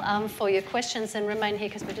panel for your questions, and remain here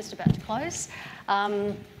because we're just about to close.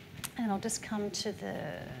 And I'll just come to the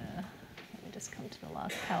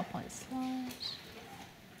last PowerPoint slide.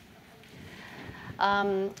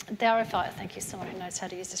 The RFI, thank you, someone who knows how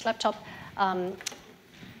to use this laptop.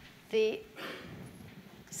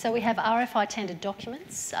 So we have RFI tender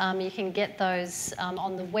documents. You can get those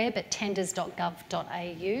on the web at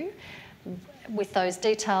tenders.gov.au. with those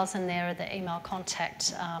details, and there are the email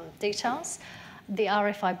contact details. The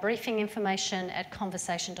RFI briefing information at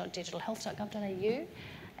conversation.digitalhealth.gov.au,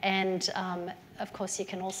 and of course you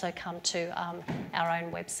can also come to our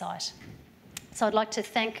own website. So I'd like to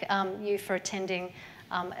thank you for attending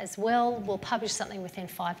as well. We'll publish something within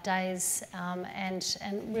 5 days, and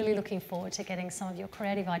really looking forward to getting some of your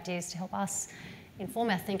creative ideas to help us inform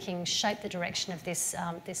our thinking, shape the direction of this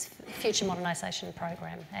future modernisation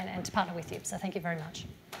program, and to partner with you. So thank you very much.